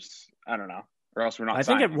games. I don't know, or else we're not. I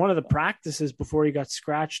think at one of the practices before he got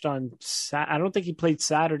scratched on, I don't think he played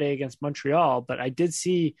Saturday against Montreal, but I did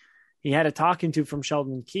see he had a talking to from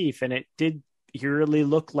Sheldon Keefe, and it did really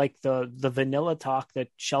look like the vanilla talk that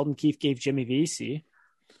Sheldon Keefe gave Jimmy Vesey.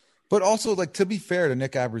 But also, like, to be fair to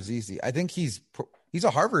Nick Abruzzese, I think he's a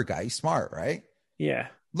Harvard guy. He's smart, right? Yeah.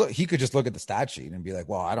 Look, he could just look at the stat sheet and be like,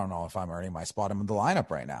 "Well, I don't know if I'm earning my spot in the lineup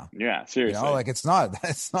right now." Yeah, seriously. Like it's not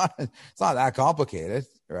that complicated,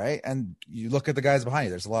 right? And you look at the guys behind you.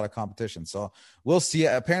 There's a lot of competition, so we'll see.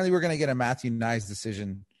 Apparently, we're going to get a Matthew Knies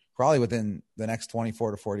decision probably within the next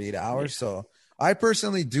 24 to 48 hours. Yeah. So I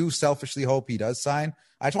personally do selfishly hope he does sign.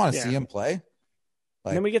 I just want to see him play.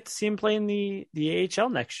 And then we get to see him play in the AHL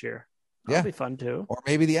next year. That'll be fun too. Or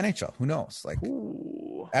maybe the NHL. Who knows? Like,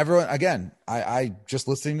 ooh. Everyone, again, I just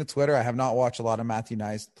listening to Twitter. I have not watched a lot of Matthew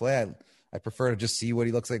Knies play. I prefer to just see what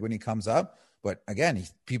he looks like when he comes up. But again,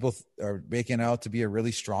 people are making it out to be a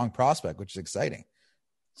really strong prospect, which is exciting.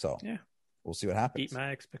 So we'll see what happens. Beat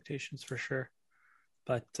my expectations for sure.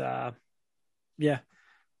 But yeah.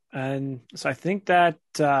 And so I think that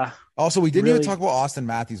also we didn't even talk about Austin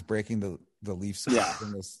Matthews breaking the Leafs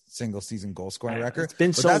single season goal scoring record. It's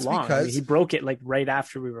been so long. Because he broke it like right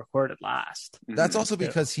after we recorded last. That's also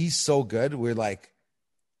because he's so good.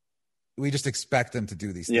 We just expect him to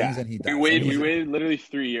do these things, and he does. We waited literally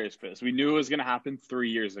 3 years for this. We knew it was going to happen 3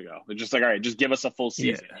 years ago. We're just like, all right, just give us a full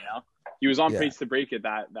season. You know, he was on pace to break it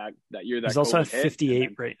that year. He's also at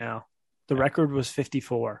 58 right now. The record was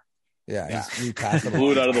 54. Yeah, he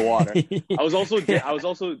blew it out of the water. I was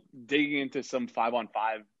also digging into some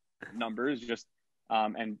 5-on-5 numbers, just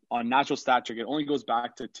and on Natural Stat Trick, it only goes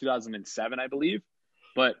back to 2007, I believe.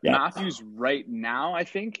 But Matthews right now, I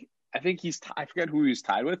think he's I forget who he was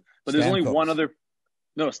tied with, but there's only one other.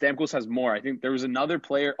 No, Stamkos has more. I think there was another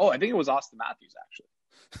player. Oh, I think it was Austin Matthews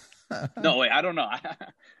actually. No, wait, I don't know.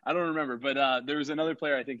 I don't remember, but there was another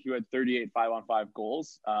player I think who had 38 5-on-5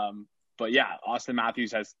 goals. But yeah, Austin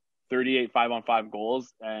Matthews has 38 5-on-5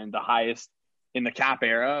 goals, and the highest in the cap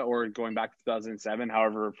era, or going back to 2007,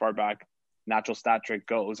 however far back Natural Stat Trick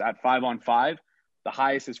goes. At 5-on-5, the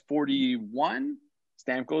highest is 41.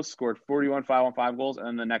 Stamkos scored 41 5-on-5 goals, and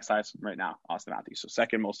then the next highest right now, Austin Matthews. So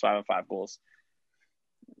second most 5-on-5 goals.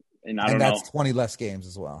 And that's 20 less games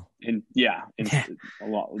as well. A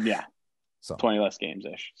lot, so 20 less games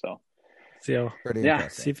ish. So pretty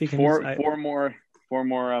impressive. See if he can four more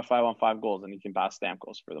 5-on-5 goals, and he can pass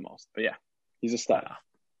Stamkos for the most. But yeah, he's a stud.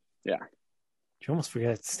 Yeah. You almost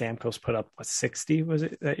forget Stamkos put up 60, was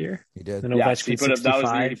it that year? He did. Then Ovechkin he put up, that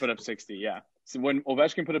was the year he put up 60. Yeah. So when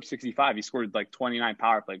Ovechkin put up 65, he scored like 29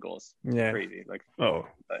 power play goals. Yeah. Crazy. Like,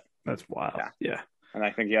 that's wild. Yeah. And I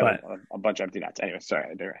think he had a bunch of empty nets. Anyway, sorry,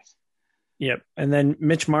 I digress. Yep. And then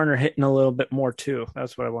Mitch Marner hitting a little bit more too.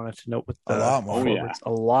 That's what I wanted to note with the a lot more.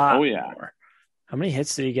 A lot more. How many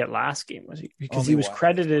hits did he get last game? Because he was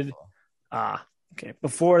credited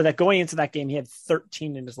before that, going into that game, he had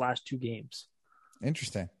 13 in his last 2 games.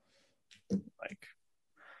 Interesting. Like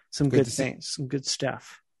some good things, some good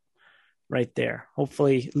stuff right there.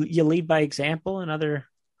 Hopefully you lead by example and other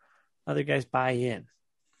guys buy in.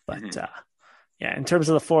 But in terms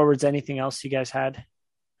of the forwards, anything else you guys had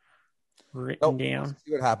written down?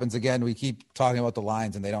 See what happens. Again, we keep talking about the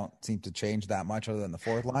lines and they don't seem to change that much other than the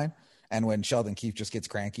fourth line. And when Sheldon Keefe just gets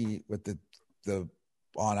cranky with the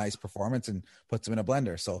on ice performance and puts him in a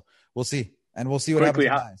blender. So we'll see. And we'll see what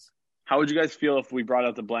happens. How would you guys feel if we brought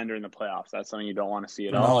out the blender in the playoffs? That's something you don't want to see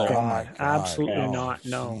at all. Oh, God. Absolutely not.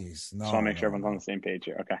 No. Just want to make sure everyone's on the same page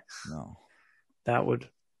here. Okay. No. That'd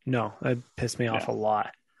piss me off a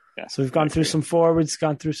lot. Yeah. So we've gone through some forwards,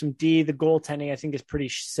 gone through some D. The goaltending, I think, is pretty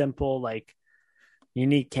simple. Like, you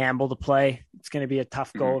need Campbell to play. It's going to be a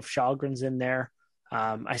tough goal if Shalgren's in there.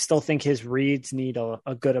 I still think his reads need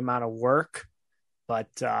a good amount of work.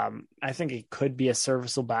 But I think he could be a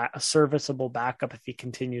serviceable backup if he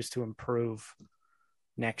continues to improve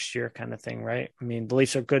next year, kind of thing, right? I mean, the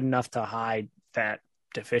Leafs are good enough to hide that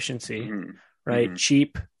deficiency, right?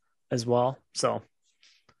 Cheap as well. So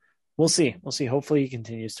we'll see. Hopefully he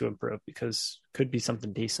continues to improve because it could be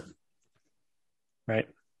something decent, right?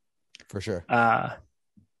 For sure.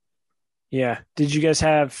 Yeah. Did you guys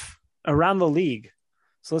have around the league?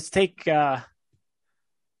 So let's take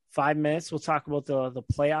 5 minutes. We'll talk about the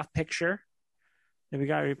playoff picture. And we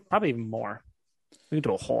got probably even more. We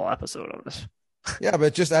can do a whole episode on this. Yeah,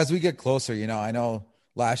 but just as we get closer, I know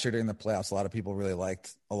last year during the playoffs, a lot of people really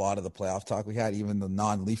liked a lot of the playoff talk we had. Even the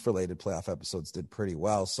non-Leaf related playoff episodes did pretty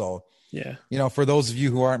well. So, yeah, for those of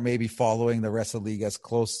you who aren't maybe following the rest of the league as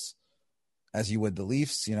close as you would the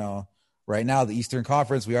Leafs, right now, the Eastern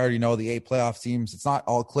Conference, we already know the 8 playoff teams. It's not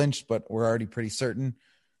all clinched, but we're already pretty certain.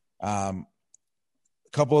 A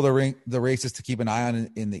couple of the races to keep an eye on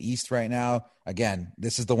in the East right now. Again,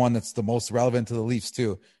 this is the one that's the most relevant to the Leafs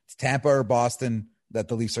too. It's Tampa or Boston that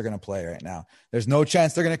the Leafs are going to play right now. There's no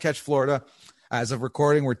chance they're going to catch Florida. As of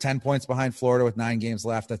recording, we're 10 points behind Florida with 9 games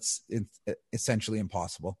left. That's essentially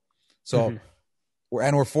impossible. So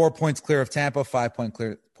we're 4 points clear of Tampa, 5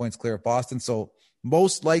 points clear of Boston. So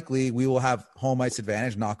most likely we will have home ice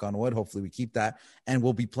advantage, knock on wood. Hopefully we keep that. And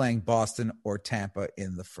we'll be playing Boston or Tampa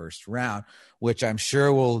in the first round, which I'm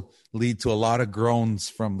sure will lead to a lot of groans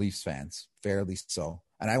from Leafs fans, fairly so.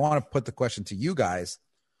 And I want to put the question to you guys.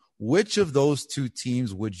 Which of those 2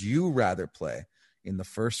 teams would you rather play in the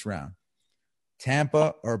first round?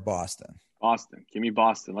 Tampa or Boston? Boston. Give me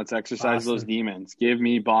Boston. Let's exercise those demons. Give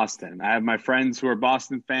me Boston. I have my friends who are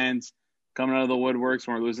Boston fans coming out of the woodworks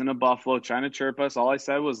when we're losing to Buffalo, trying to chirp us. All I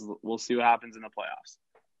said was, we'll see what happens in the playoffs.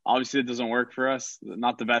 Obviously, it doesn't work for us.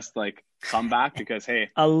 Not the best comeback because, hey.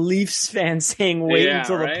 A Leafs fan saying wait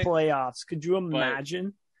until the playoffs. Could you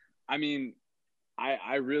imagine? But, I mean,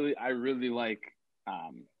 I really like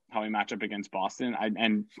how we match up against Boston.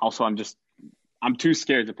 I'm too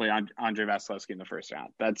scared to play Andrei Vasilevsky in the first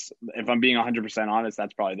round. That's, if I'm being 100% honest,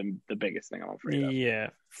 that's probably the biggest thing I'm afraid of. Yeah.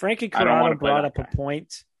 Frankie Corrado brought up a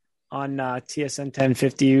point on TSN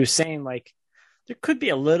 1050, who's saying there could be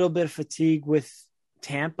a little bit of fatigue with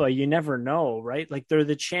Tampa. You never know, right? They're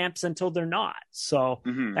the champs until they're not. So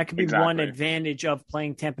that could be one advantage of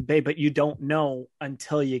playing Tampa Bay, but you don't know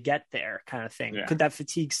until you get there, kind of thing. Yeah. Could that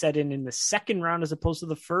fatigue set in the second round as opposed to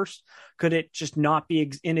the first? Could it just not be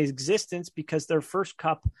in existence because their first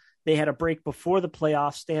cup, they had a break before the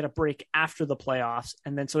playoffs, they had a break after the playoffs,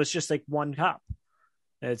 and then so it's just one cup.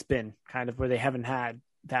 It's been kind of where they haven't had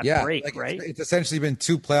that break, right? It's essentially been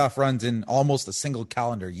 2 playoff runs in almost a single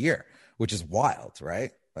calendar year, which is wild,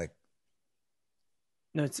 right?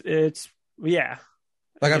 No, it's yeah.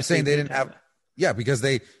 I'm saying they didn't have, because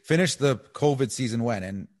they finished the COVID season when?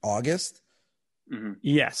 In August? Mm-hmm.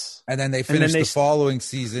 Yes. And then they finished the following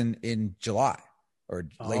season in July or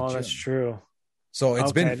late June. Oh, that's true. So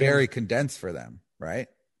it's been very condensed for them, right?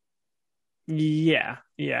 Yeah.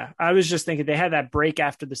 I was just thinking they had that break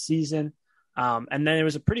after the season. And then it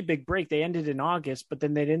was a pretty big break. They ended in August, but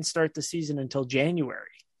then they didn't start the season until January.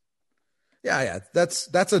 Yeah.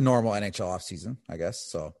 That's a normal NHL offseason, I guess.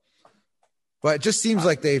 So, but it just seems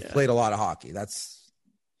like they've played a lot of hockey. We'll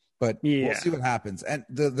see what happens. And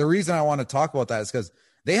the reason I want to talk about that is because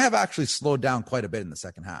they have actually slowed down quite a bit in the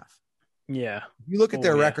second half. Yeah. If you look at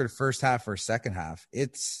their record first half or second half,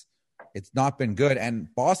 it's not been good.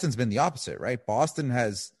 And Boston's been the opposite, right? Boston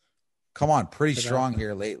has come on pretty strong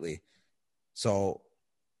here lately. So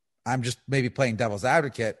I'm just maybe playing devil's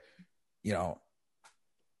advocate, you don't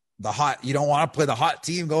want to play the hot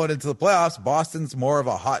team going into the playoffs. Boston's more of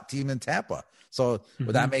a hot team than Tampa. So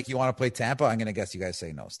would that make you want to play Tampa? I'm going to guess you guys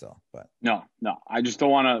say no still, but no, I just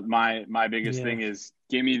don't want to. My biggest thing is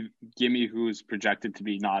give me who's projected to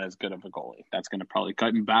be not as good of a goalie. That's going to probably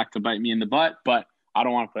cut me back to bite me in the butt, but I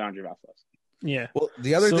don't want to play Andrei Vasilevsky. Yeah. Well,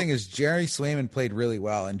 the other thing is Jerry Swayman played really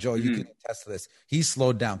well. And Joe, you can attest to this. He's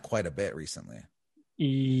slowed down quite a bit recently.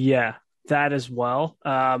 Yeah, that as well.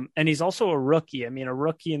 And he's also a rookie. I mean, a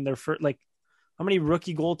rookie in their first, how many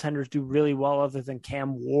rookie goaltenders do really well other than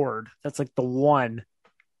Cam Ward? That's the one.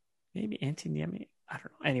 Maybe Antoniemi. I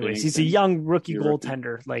don't know. Anyways, he's a young rookie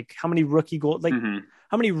goaltender. How many rookie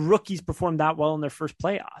how many rookies performed that well in their first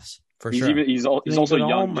playoffs? For sure. He's also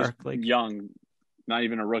young. Young. Not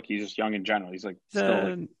even a rookie, he's just young in general. He's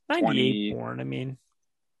still 98 born. I mean,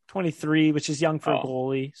 23, which is young for a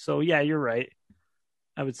goalie. So yeah, you're right.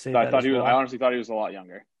 I would say. I honestly thought he was a lot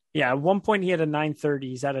younger. Yeah, at one point he had a 930.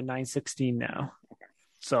 He's at a 916 now.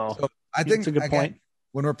 So I think it's a good point.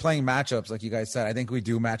 When we're playing matchups, like you guys said, I think we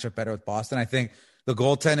do match up better with Boston. I think The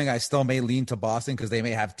goaltending, I still may lean to Boston because they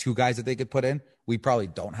may have two guys that they could put in. We probably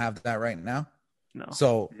don't have that right now. No.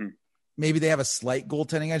 So maybe they have a slight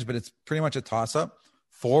goaltending edge, but it's pretty much a toss-up.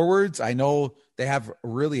 Forwards, I know they have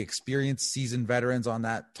really experienced seasoned veterans on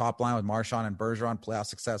that top line with Marchand and Bergeron, playoff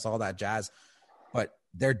success, all that jazz. But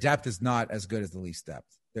their depth is not as good as the Leafs'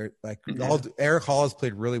 depth. They're like Eric Hall has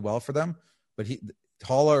played really well for them, but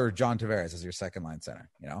Hall or John Tavares is your second line center,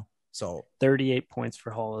 you know? So 38 points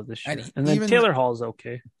for Hall this year. And then Taylor Hall is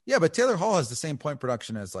okay. Yeah, but Taylor Hall has the same point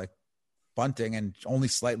production as like Bunting and only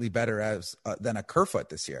slightly better as than a Kerfoot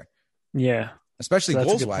this year. Yeah. Especially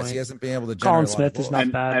goals-wise, he hasn't been able to generate Colin Smith is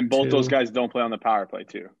not bad. And both those guys don't play on the power play,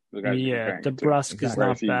 too. DeBrusk is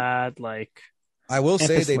not bad. Like, I will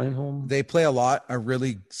say they play a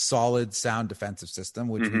really solid, sound defensive system,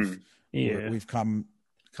 which we've come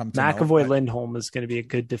to McAvoy Lindholm is going to be a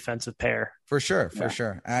good defensive pair. For sure.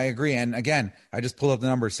 I agree. And again, I just pulled up the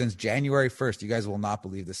numbers since January 1st. You guys will not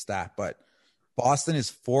believe the stat, but Boston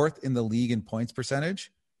is 4th in the league in points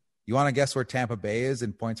percentage. You want to guess where Tampa Bay is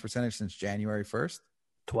in points percentage since January 1st?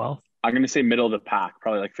 12th. I'm going to say middle of the pack,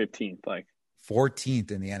 probably like 15th. Like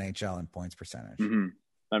 14th in the NHL in points percentage.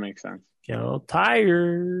 That makes sense. Get a little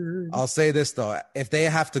tired. I'll say this, though. If they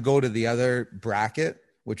have to go to the other bracket,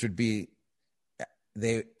 which would be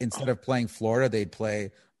instead of playing Florida, they'd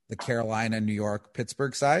play the Carolina, New York,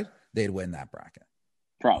 Pittsburgh side, they'd win that bracket.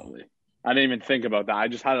 Probably. I didn't even think about that. I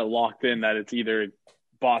just had it locked in that it's either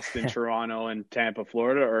Boston, Toronto, and Tampa,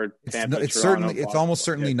 Florida, or Tampa, Toronto. It's almost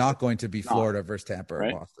certainly not going to be Florida versus Tampa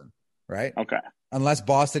or Boston, right? Okay. Unless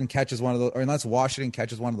Boston catches one of those, or unless Washington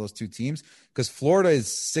catches one of those two teams, because Florida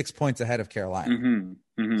is 6 points ahead of Carolina.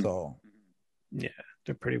 So, yeah,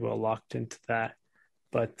 they're pretty well locked into that.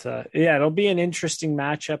 But it'll be an interesting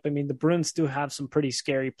matchup. I mean, the Bruins do have some pretty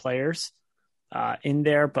scary players in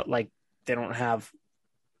there, but like they don't have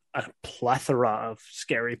a plethora of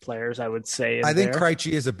scary players, I would say. I think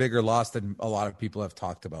Krejci is a bigger loss than a lot of people have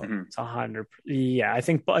talked about. It's 100. Yeah, I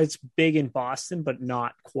think it's big in Boston, but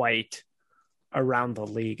not quite around the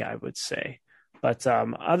league, I would say. But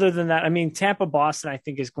other than that, I mean, Tampa, Boston, I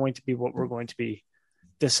think is going to be what we're going to be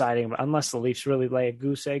deciding about, unless the Leafs really lay a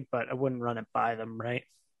goose egg, but I wouldn't run it by them, right?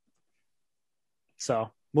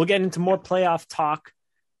 So we'll get into more playoff talk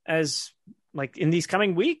as like in these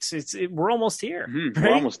coming weeks. We're almost here. Right?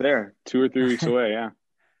 We're almost there. 2 or 3 weeks away. Yeah.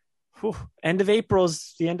 Whew. End of April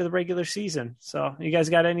is the end of the regular season. So you guys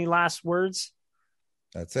got any last words?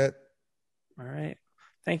 That's it. All right.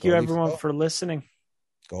 Thank you, everyone, for listening.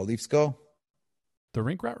 Go Leafs, go. The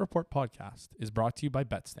Rink Rat Report podcast is brought to you by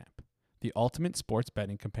BetStamp, the ultimate sports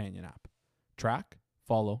betting companion app. Track,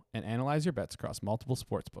 follow, and analyze your bets across multiple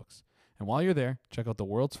sportsbooks. And while you're there, check out the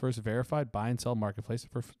world's first verified buy and sell marketplace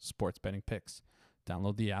for sports betting picks.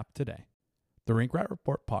 Download the app today. The Rink Rat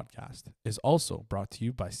Report podcast is also brought to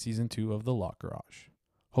you by Season 2 of The Law Garage.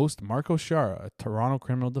 Host Marco Sciarra, a Toronto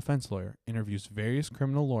criminal defense lawyer, interviews various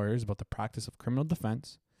criminal lawyers about the practice of criminal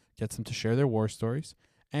defense, gets them to share their war stories,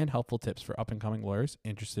 and helpful tips for up-and-coming lawyers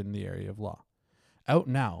interested in the area of law. Out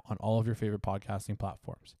now on all of your favorite podcasting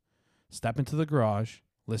platforms. Step into the garage,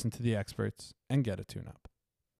 listen to the experts, and get a tune-up.